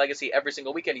streaming Legacy every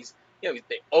single weekend,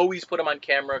 they always put him on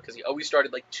camera because he always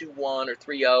started like 2-1 or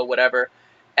 3-0, whatever.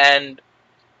 And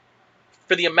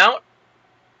for the amount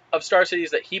of Star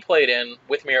Cities that he played in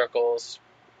with miracles,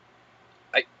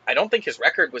 I don't think his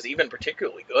record was even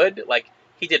particularly good. Like,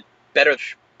 he did better,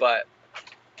 but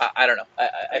I don't know.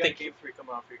 I think Game 3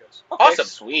 coming on for you guys. awesome.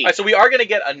 Sweet. All right, so we are going to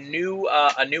get a new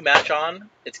match on.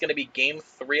 It's going to be game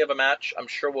 3 of a match. I'm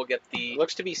sure we'll get the It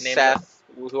looks to be names Seth,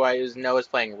 who I know is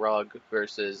playing Rug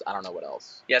versus I don't know what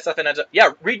else. Yeah, Seth Enenza.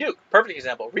 Yeah, Reed Duke, perfect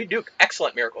example. Reed Duke,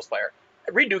 excellent miracles player.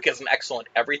 Reed Duke is an excellent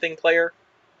everything player.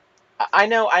 I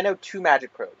know 2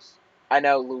 Magic pros. I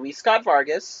know Luis Scott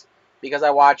Vargas because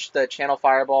I watched the Channel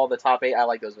Fireball, the top 8. I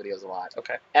like those videos a lot.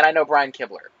 Okay. And I know Brian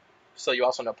Kibler. So you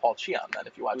also know Paul Cheon then,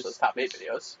 if you watch those top 8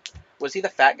 videos. Was he the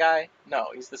fat guy? No,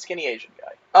 he's the skinny Asian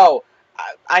guy. Oh,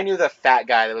 I knew the fat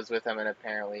guy that was with him, and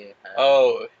apparently.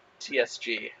 Oh,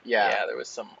 TSG. Yeah. Yeah, there was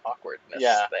some awkwardness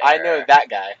Yeah, there. I know that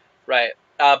guy. Right.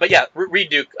 But yeah, Reed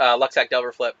Duke, Luxac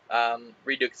Delver Flip.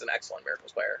 Reed Duke is an excellent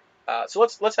miracles player. So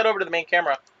let's head over to the main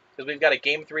camera because we've got a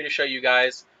game 3 to show you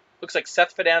guys. Looks like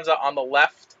Seth Fidanza on the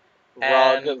left.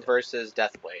 Rug And- versus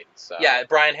Deathblade. So. Yeah,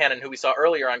 Brian Hannon, who we saw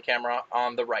earlier on camera,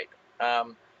 on the right.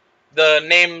 The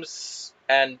names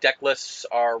and deck lists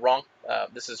are wrong.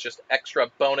 This is just extra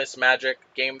bonus Magic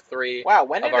game 3. Wow,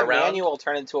 when did of our round. Emmanuel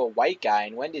turn into a white guy,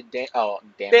 and when did oh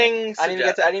damn it. Bing. I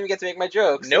didn't even get to make my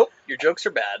jokes. Nope, your jokes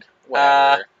are bad.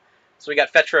 Whatever. So we got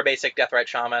fetch for a basic Deathrite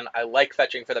Shaman. I like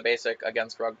fetching for the basic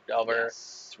against Rug Delver.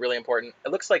 Yes. It's really important.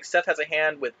 It looks like Seth has a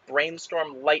hand with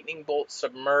Brainstorm, Lightning Bolt,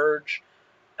 Submerge,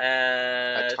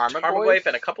 and A Tarmogoyf? Tarmogoyf,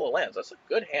 and a couple of lands. That's a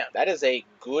good hand. That is a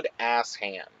good ass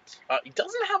hand. He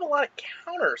doesn't have a lot of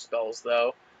counter spells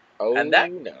though. Oh And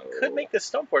that no. Could make this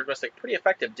Stoneforge Mystic pretty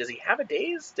effective. Does he have a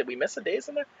Daze? Did we miss a Daze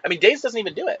in there? I mean, Daze doesn't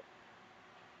even do it.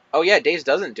 Oh yeah, Daze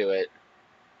doesn't do it.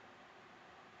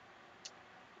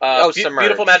 Submerge.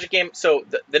 Beautiful Magic game. So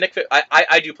the Nick Fit,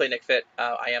 I do play Nick Fit.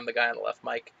 I am the guy on the left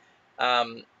mic.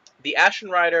 The Ashen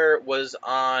Rider was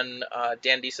on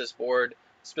Dan Deese's board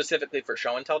specifically for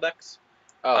show and tell decks.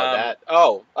 Oh I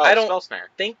I don't- Spell Snare.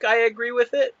 Think I agree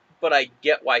with it, but I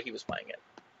get why he was playing it.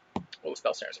 Oh,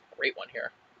 Spell Snare is a great one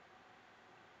here.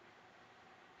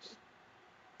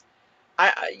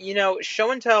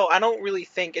 Show and tell. I don't really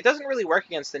think it doesn't really work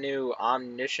against the new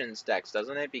Omniscience decks,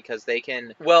 doesn't it? Because they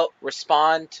can Well,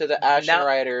 respond to the Ashen Now-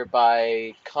 Rider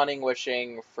by Cunning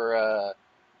Wishing for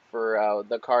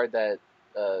the card that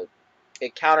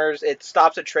it counters. It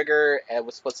stops a trigger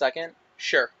with split second.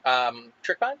 sure.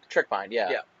 Trickbind? Trickbind, yeah.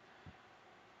 Yeah.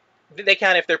 They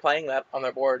can if they're playing that on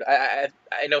their board. I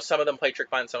know some of them play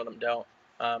Trickbind, some of them don't.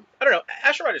 I don't know.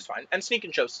 Ashen Rider's fine, and Sneak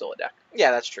and Show's still a deck. Yeah,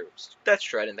 that's true. That's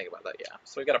true. I didn't think about that. Yeah.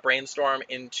 So we got a Brainstorm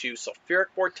into Sulfuric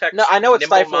Vortex. No, I know what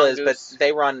Nimble Stifle is, Mongoose. but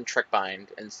they run Trickbind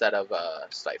instead of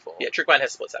Stifle. Yeah, Trickbind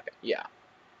has split second. Yeah.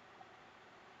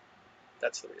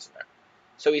 That's the reason there.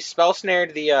 So he spell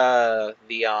snared the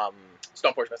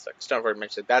Stoneforge Mystic. Stoneforge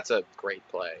Mystic. That's a great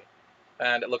play.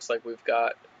 And it looks like we've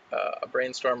got a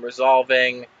Brainstorm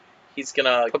resolving. He's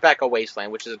gonna... Put back a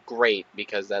Wasteland, which is great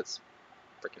because that's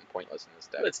freaking pointless in this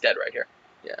deck. It's dead right here.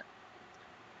 Yeah.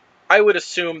 I would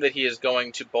assume that he is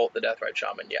going to bolt the Deathrite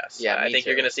Shaman, yes. Yeah, I me think too.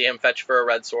 you're going to see him fetch for a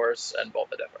red source and bolt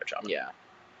the Deathrite Shaman. Yeah.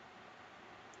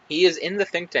 He is in the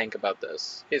think tank about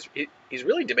this. He's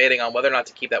really debating on whether or not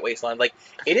to keep that Wasteland. Like,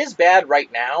 it is bad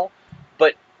right now,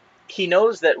 but he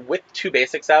knows that with 2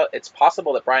 basics out, it's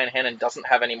possible that Brian Hannon doesn't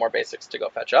have any more basics to go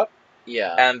fetch up,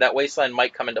 Yeah. and that Wasteland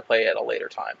might come into play at a later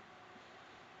time.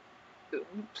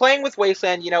 Playing with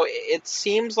Wasteland, it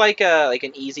seems like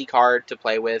an easy card to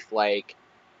play with. Like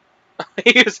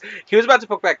he was about to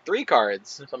put back 3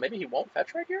 cards. So maybe he won't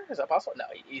fetch right here? Is that possible? No,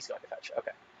 he's going to fetch.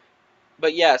 Okay.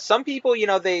 But yeah, some people,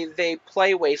 they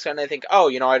play Wasteland and they think, oh,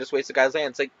 I just wasted guy's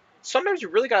land. It's like, sometimes you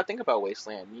really got to think about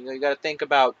Wasteland. You got to think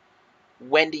about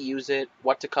when to use it,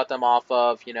 what to cut them off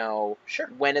of, Sure.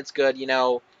 when it's good,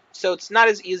 So it's not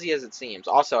as easy as it seems.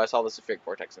 Also, I saw the Sulfuric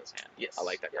Vortex in his hand. Yes. I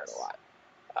like that card Yes. a lot.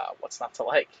 What's not to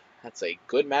like? That's a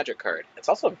good Magic card. It's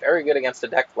also very good against a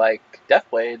deck like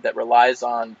Deathblade that relies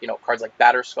on, cards like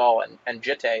Batterskull and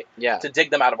Jitte Yeah. to dig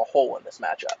them out of a hole in this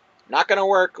matchup. Not going to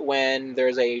work when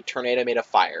there's a tornado made of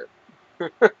fire.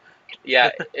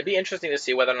 Yeah, it'd be interesting to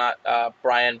see whether or not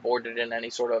Brian boarded in any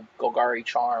sort of Golgari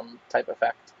Charm type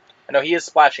effect. I know he is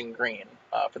splashing green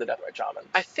for the Deathrite Shaman.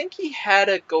 I think he had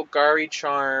a Golgari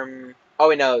Charm. Oh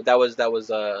wait, no, that was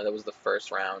the first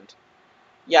round.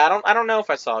 Yeah, I don't know if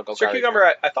I saw a Golgari. Sir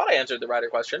Cucumber, I thought I answered the Rider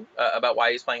question about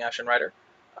why he's playing Ashen Rider.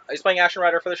 He's playing Ashen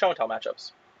Rider for the Show and Tell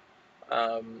matchups.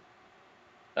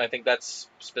 I think that's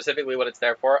specifically what it's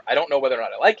there for. I don't know whether or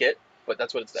not I like it, but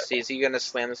that's what it's there for. Is he gonna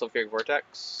slam the Sulfuric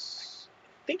Vortex?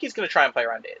 I think he's going to try and play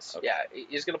around Daze. Okay. Yeah,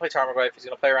 he's going to play Tarmogoyf. He's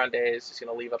going to play around Daze. He's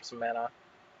going to leave up some mana.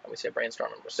 And we say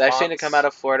Brainstorm in response. Is actually to come out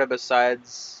of Florida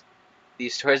besides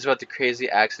these stories about the crazy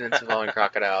accidents involving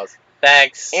crocodiles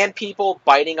Thanks. and people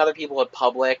biting other people at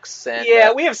Publix and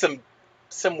yeah, we have some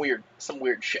weird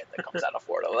shit that comes out of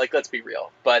Florida. Like, let's be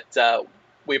real. But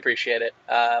we appreciate it.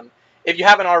 If you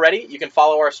haven't already, you can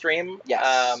follow our stream.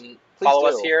 Yes. Follow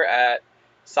do. us here at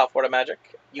South Florida Magic.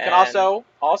 You can And-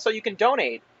 also you can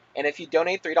donate, and if you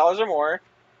donate $3 or more,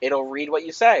 it'll read what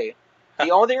you say.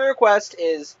 The only thing we request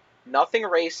is nothing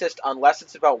racist unless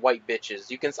it's about white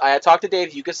bitches. You can. I talked to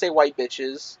Dave. You can say white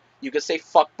bitches. You can say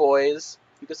fuck boys.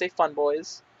 You can say fun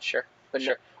boys. Sure. But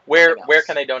Sure. Where else.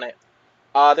 can they donate?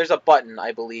 There's a button,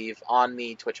 I believe, on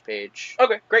the Twitch page.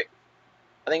 Okay, great.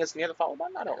 I think it's near the follow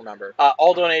button. I don't remember.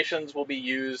 All donations will be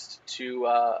used to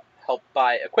help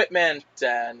buy equipment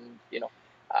and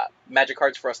magic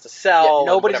cards for us to sell. Yeah,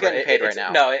 nobody's whatever. getting paid right It's-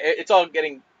 now. No, it's all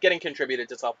getting contributed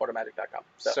to southfloridarmagic.com.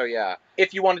 So yeah.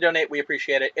 If you want to donate, we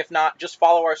appreciate it. If not, just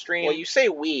follow our stream. Well, you say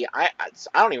we. I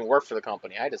don't even work for the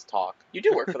company. I just talk. You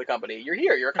do work for the company. You're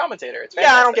here. You're a commentator. It's Yeah,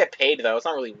 I don't fantastic. get paid though. It's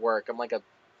not really work. I'm like a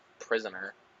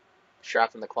prisoner,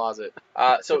 trapped in the closet.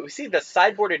 So we see the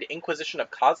sideboarded Inquisition of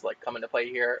Kozilek come into play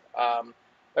here.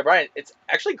 By Brian, it's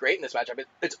actually great in this matchup.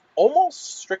 It's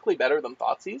almost strictly better than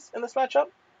Thoughtseize in this matchup.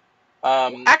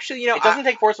 Actually, It doesn't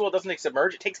take Force Will, it doesn't take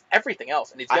Submerge, it takes everything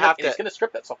else, and he's I gonna, have to- he's gonna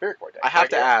strip that Sulfuric Vortex. I have right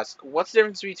to here. ask, what's the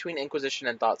difference between Inquisition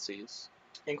and Thoughtseize?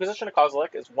 Inquisition of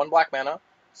Kozilek is 1 black mana,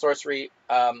 sorcery.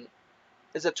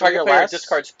 Is it 3 Target or player less?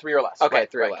 discards 3 or less. Okay,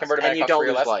 right, 3 or right. less. Converted And mana you cost don't 3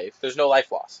 or lose less. life. There's no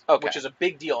life loss, Okay. which is a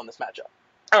big deal in this matchup.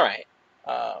 All right.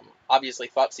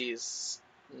 Obviously,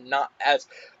 not as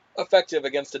effective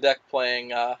against a deck playing,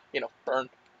 burn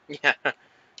Yeah. and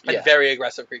Yeah. very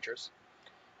aggressive creatures.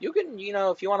 You can,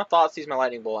 if you want to Thoughtseize my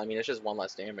Lightning Bolt, I mean, it's just 1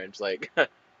 less damage. Like,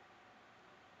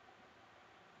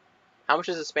 how much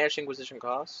does a Spanish Inquisition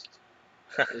cost?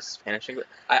 Is Spanish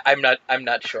Inquisition? I'm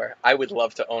not sure. I would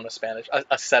love to own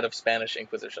a set of Spanish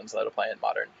Inquisitions that'll play in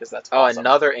Modern because that's Oh, awesome.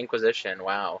 another Inquisition.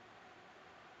 Wow.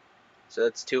 So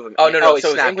that's 2 of them. Oh no, it's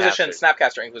so it's Snapcaster. Inquisition,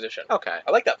 Snapcaster, Inquisition. Okay.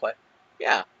 I like that play.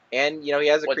 Yeah. And, he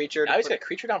has a What, creature. Now he's got a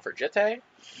creature down for Jitte.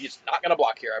 He's not gonna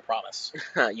block here, I promise.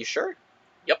 You sure?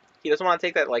 Yep. He doesn't want to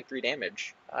take that, 3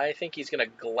 damage. I think he's gonna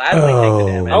gladly take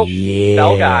the damage. yeah.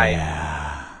 Fell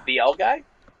guy. The L guy?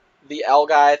 The L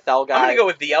guy, Thel guy. I'm gonna go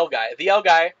with the L guy. The L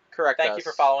guy. correct Thank us. you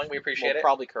for following. We appreciate Will it.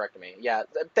 probably correct me. Yeah.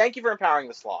 Thank you for empowering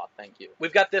the sloth. Thank you.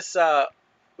 We've got this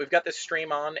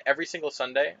stream on every single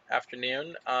Sunday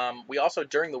afternoon. We also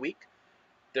during the week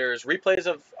there's replays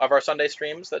of our Sunday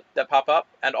streams that pop up,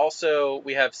 and also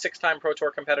we have 6-time Pro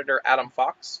Tour competitor Adam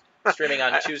Fox streaming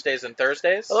on Tuesdays and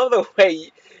Thursdays. I love the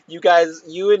way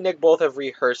you and Nick both have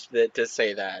rehearsed it to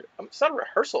say that. It's not a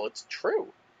rehearsal; it's true.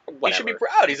 Whatever. He should be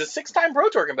proud. He's a 6-time Pro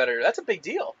Tour competitor. That's a big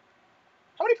deal.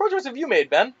 How many Pro Tours have you made,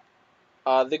 Ben?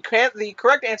 The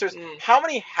correct answer is how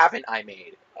many haven't I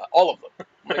made? All of them.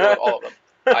 I'm gonna go with all of them.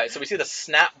 All right, so we see the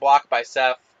snap block by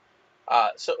Seth.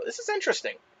 So this is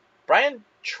interesting. Brian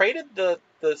traded the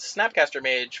Snapcaster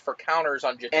Mage for counters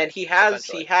on Jite. And he has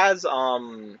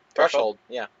threshold.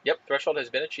 Yeah. Yep, threshold has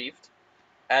been achieved.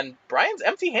 And Brian's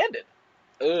empty-handed.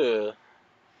 Ugh.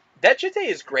 That Jite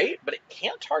is great, but it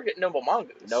can't target Nimble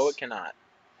Mongoose. No, it cannot.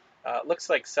 Looks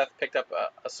like Seth picked up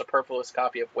a superfluous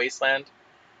copy of Wasteland.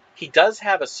 He does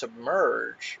have a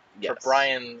Submerge for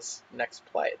Brian's next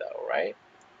play, though, right?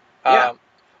 Yeah.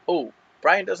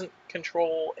 Brian doesn't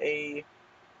control a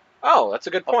that's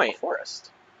a good point.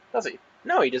 forest, does he?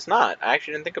 No, he does not. I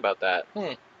actually didn't think about that.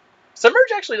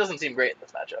 Submerge actually doesn't seem great in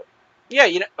this matchup. Yeah,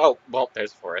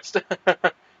 there's a forest.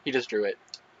 He just drew it.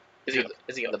 Is he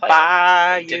gonna the play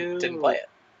bayou. it? Didn't play it.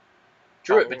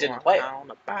 Drew it, but didn't play it. On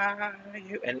the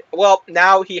bayou. And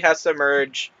now he has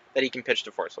Submerge that he can pitch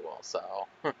to Force of Will, so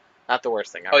not the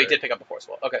worst thing ever. Oh, he did pick up the Force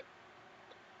Wall. Okay,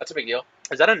 that's a big deal.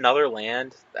 Is that another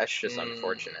land? That's just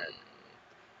unfortunate.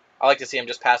 I like to see him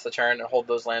just pass the turn and hold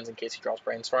those lands in case he draws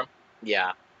Brainstorm.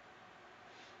 Yeah.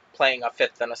 Playing a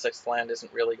 5th and a 6th land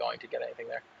isn't really going to get anything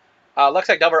there.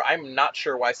 Luxac Delver, I'm not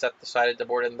sure why Seth decided to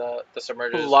board in the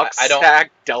Submerges. Luxac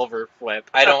Delver flip.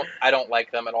 I don't like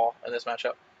them at all in this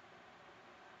matchup.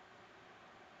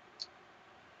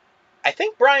 I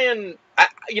think Brian,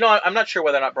 I'm not sure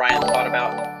whether or not Brian thought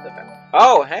about the.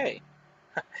 Oh, hey.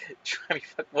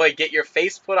 Boy, get your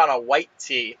face put on a white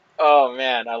tee. Oh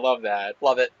man, I love that.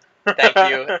 Love it. Thank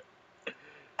you.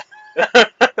 I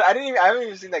haven't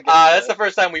even seen that GIF. That's the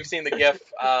first time we've seen the GIF.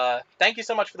 Thank you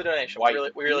so much for the donation.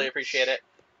 We really appreciate it.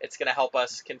 It's going to help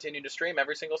us continue to stream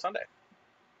every single Sunday,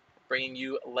 bringing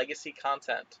you legacy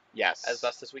content. Yes. As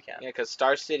best as we can. Yeah, because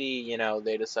Star City,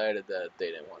 they decided that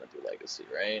they didn't want to do legacy,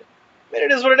 right? I mean,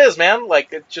 it is what it is, man.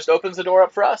 Like, it just opens the door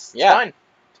up for us. It's fine.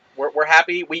 We're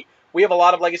happy. We have a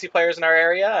lot of legacy players in our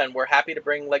area, and we're happy to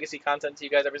bring legacy content to you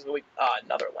guys every single week.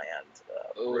 Another land.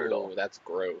 Brutal. That's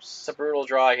gross. It's a brutal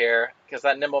draw here, because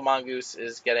that Nimble Mongoose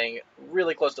is getting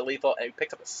really close to lethal, and he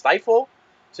picked up a Stifle,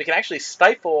 so he can actually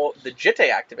stifle the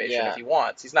Jite activation if he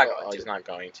wants. He's not going to. He's not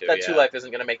going to, That 2-life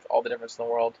isn't going to make all the difference in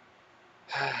the world.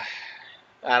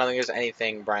 I don't think there's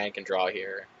anything Brian can draw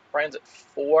here. Brian's at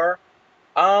 4.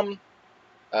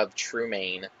 Of true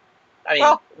main. I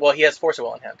mean, he has Force of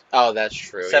Will in hand. Oh, that's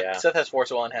true, Seth has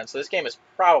Force of Will in hand, so this game is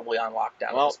probably on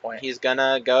lockdown at this point. He's going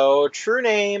to go True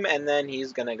Name, and then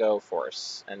he's going to go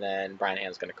Force, and then Brian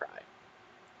Hand's going to cry.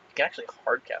 He can actually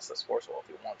hardcast this Force Will if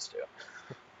he wants to.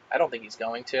 I don't think he's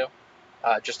going to,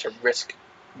 just to risk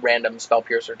random Spell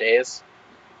Piercer days.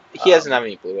 He doesn't have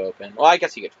any blue open. Well, I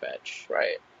guess he could fetch.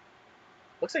 Right.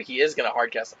 Looks like he is going to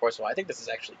hardcast the Force Will. I think this is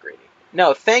actually greedy.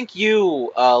 No, thank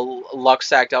you,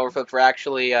 Luxac Delverflip, for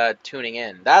actually tuning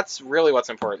in. That's really what's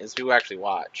important, is who actually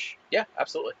watch. Yeah,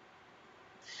 absolutely.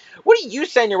 What are you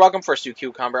saying? You're welcome for Stu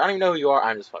Cucumber. I don't even know who you are.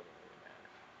 I'm just fucking with you, man.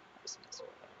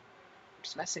 I'm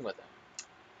just messing with him.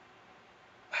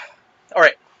 All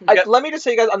right. Let me just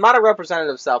say, you guys, I'm not a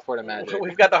representative of South Florida Magic.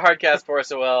 We've got the hardcast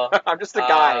Force of Will. I'm just a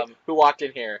guy who walked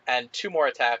in here. And 2 more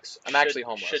attacks. I'm actually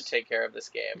homeless. Should take care of this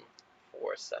game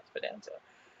for Seth Vedanta.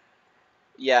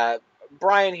 Yeah,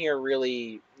 Brian here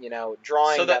really,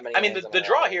 drawing that many. I mean, the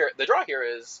draw here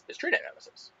is True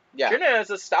Nemesis. Yeah. True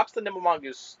Nemesis stops the Nimble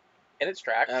Mongoose in its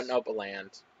tracks. And a land.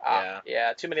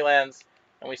 Yeah, too many lands,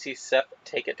 and we see Seth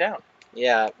take it down.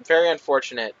 Yeah, very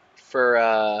unfortunate for.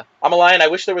 I'm a lion. I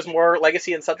wish there was more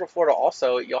legacy in Central Florida.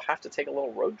 Also, you'll have to take a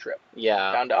little road trip.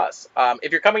 Yeah. Down to us.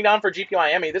 If you're coming down for GP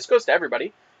Miami, this goes to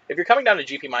everybody. If you're coming down to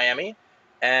GP Miami,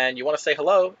 and you want to say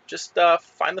hello, just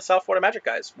find the South Florida Magic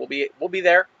guys. We'll be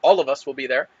there. All of us will be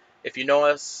there. If you know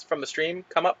us from the stream,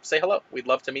 come up, say hello. We'd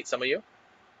love to meet some of you.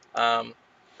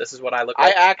 This is what I look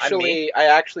like. I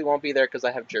actually won't be there because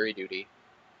I have jury duty.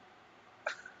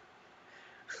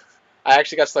 I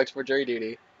actually got selected for jury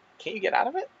duty. Can't you get out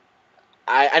of it?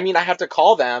 I mean, I have to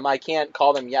call them. I can't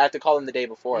call them yet. I have to call them the day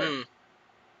before. All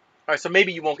right, so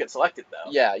maybe you won't get selected,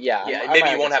 though. Yeah. Maybe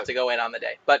you won't have to go in on the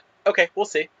day. But, okay, we'll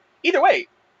see. Either way,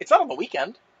 it's not on the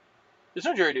weekend. There's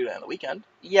no jury duty on the weekend.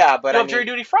 Yeah, but you have jury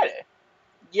duty Friday.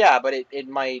 Yeah, but it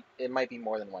might be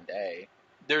more than one day.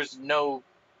 There's no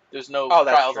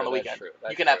trials on the weekend.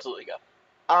 You can absolutely go.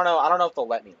 I don't know if they'll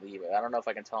let me leave it. I don't know if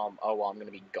I can tell them, oh well, I'm going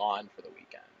to be gone for the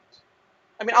weekend.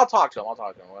 I mean, I'll talk to them.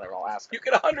 Whatever. I'll ask them.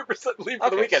 You can 100% leave for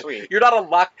the weekend. Sweet. You're not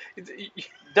unlocked.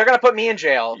 They're going to put me in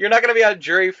jail. You're not going to be on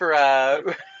jury for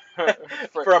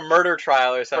for a murder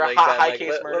trial or something. For a high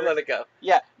case murder. Let it go.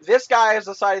 Yeah, this guy is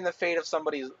deciding the fate of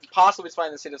possibly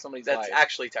deciding the fate of somebody's life. That's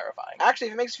actually terrifying. Actually,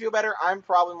 if it makes you feel better, I'm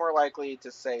probably more likely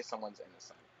to say someone's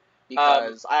innocent.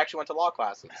 because I actually went to law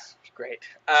classes. Great.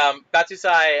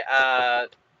 Batsusai,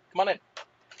 come on in.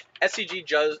 SCG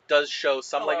does show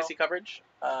some Hello. legacy coverage,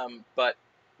 but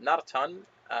not a ton.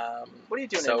 What are you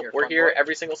doing so in here, we're fun here boy?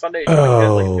 every single Sunday showing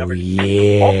good legacy Oh, coverage.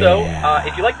 yeah. Also,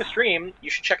 if you like the stream, you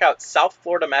should check out We got a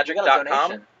southfloridamagic.com.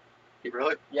 donation.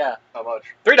 Really? Yeah, How much?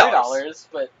 $3.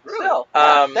 but Really? still.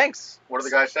 Yeah, Um, thanks. What did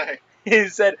the guy say? He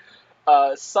said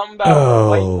something about a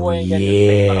white Oh, boy getting his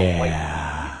face on a white.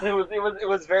 yeah. It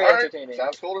was very All right, entertaining.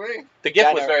 sounds cool to me. The GIF Yeah,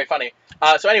 I was know. very funny.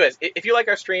 So anyways, if you like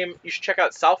our stream, you should check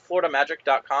out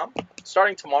southfloridamagic.com.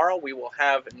 Starting tomorrow, we will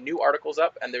have new articles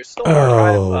up, and there's still an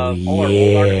archive Oh, of all our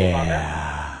old articles on there. yeah.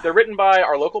 They're written by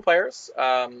our local players.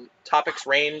 Topics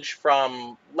range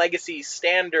from Legacy,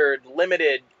 Standard,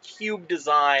 Limited, Cube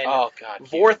Design, Oh god.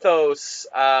 Vorthos,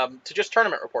 to just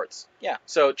tournament reports. Yeah.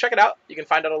 So check it out. You can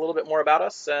find out a little bit more about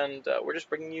us, and we're just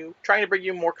trying to bring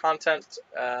you more content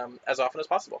as often as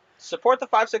possible. Support the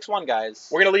 561 guys.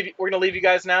 We're gonna leave you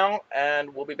guys now,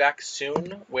 and we'll be back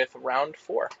soon with round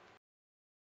 4.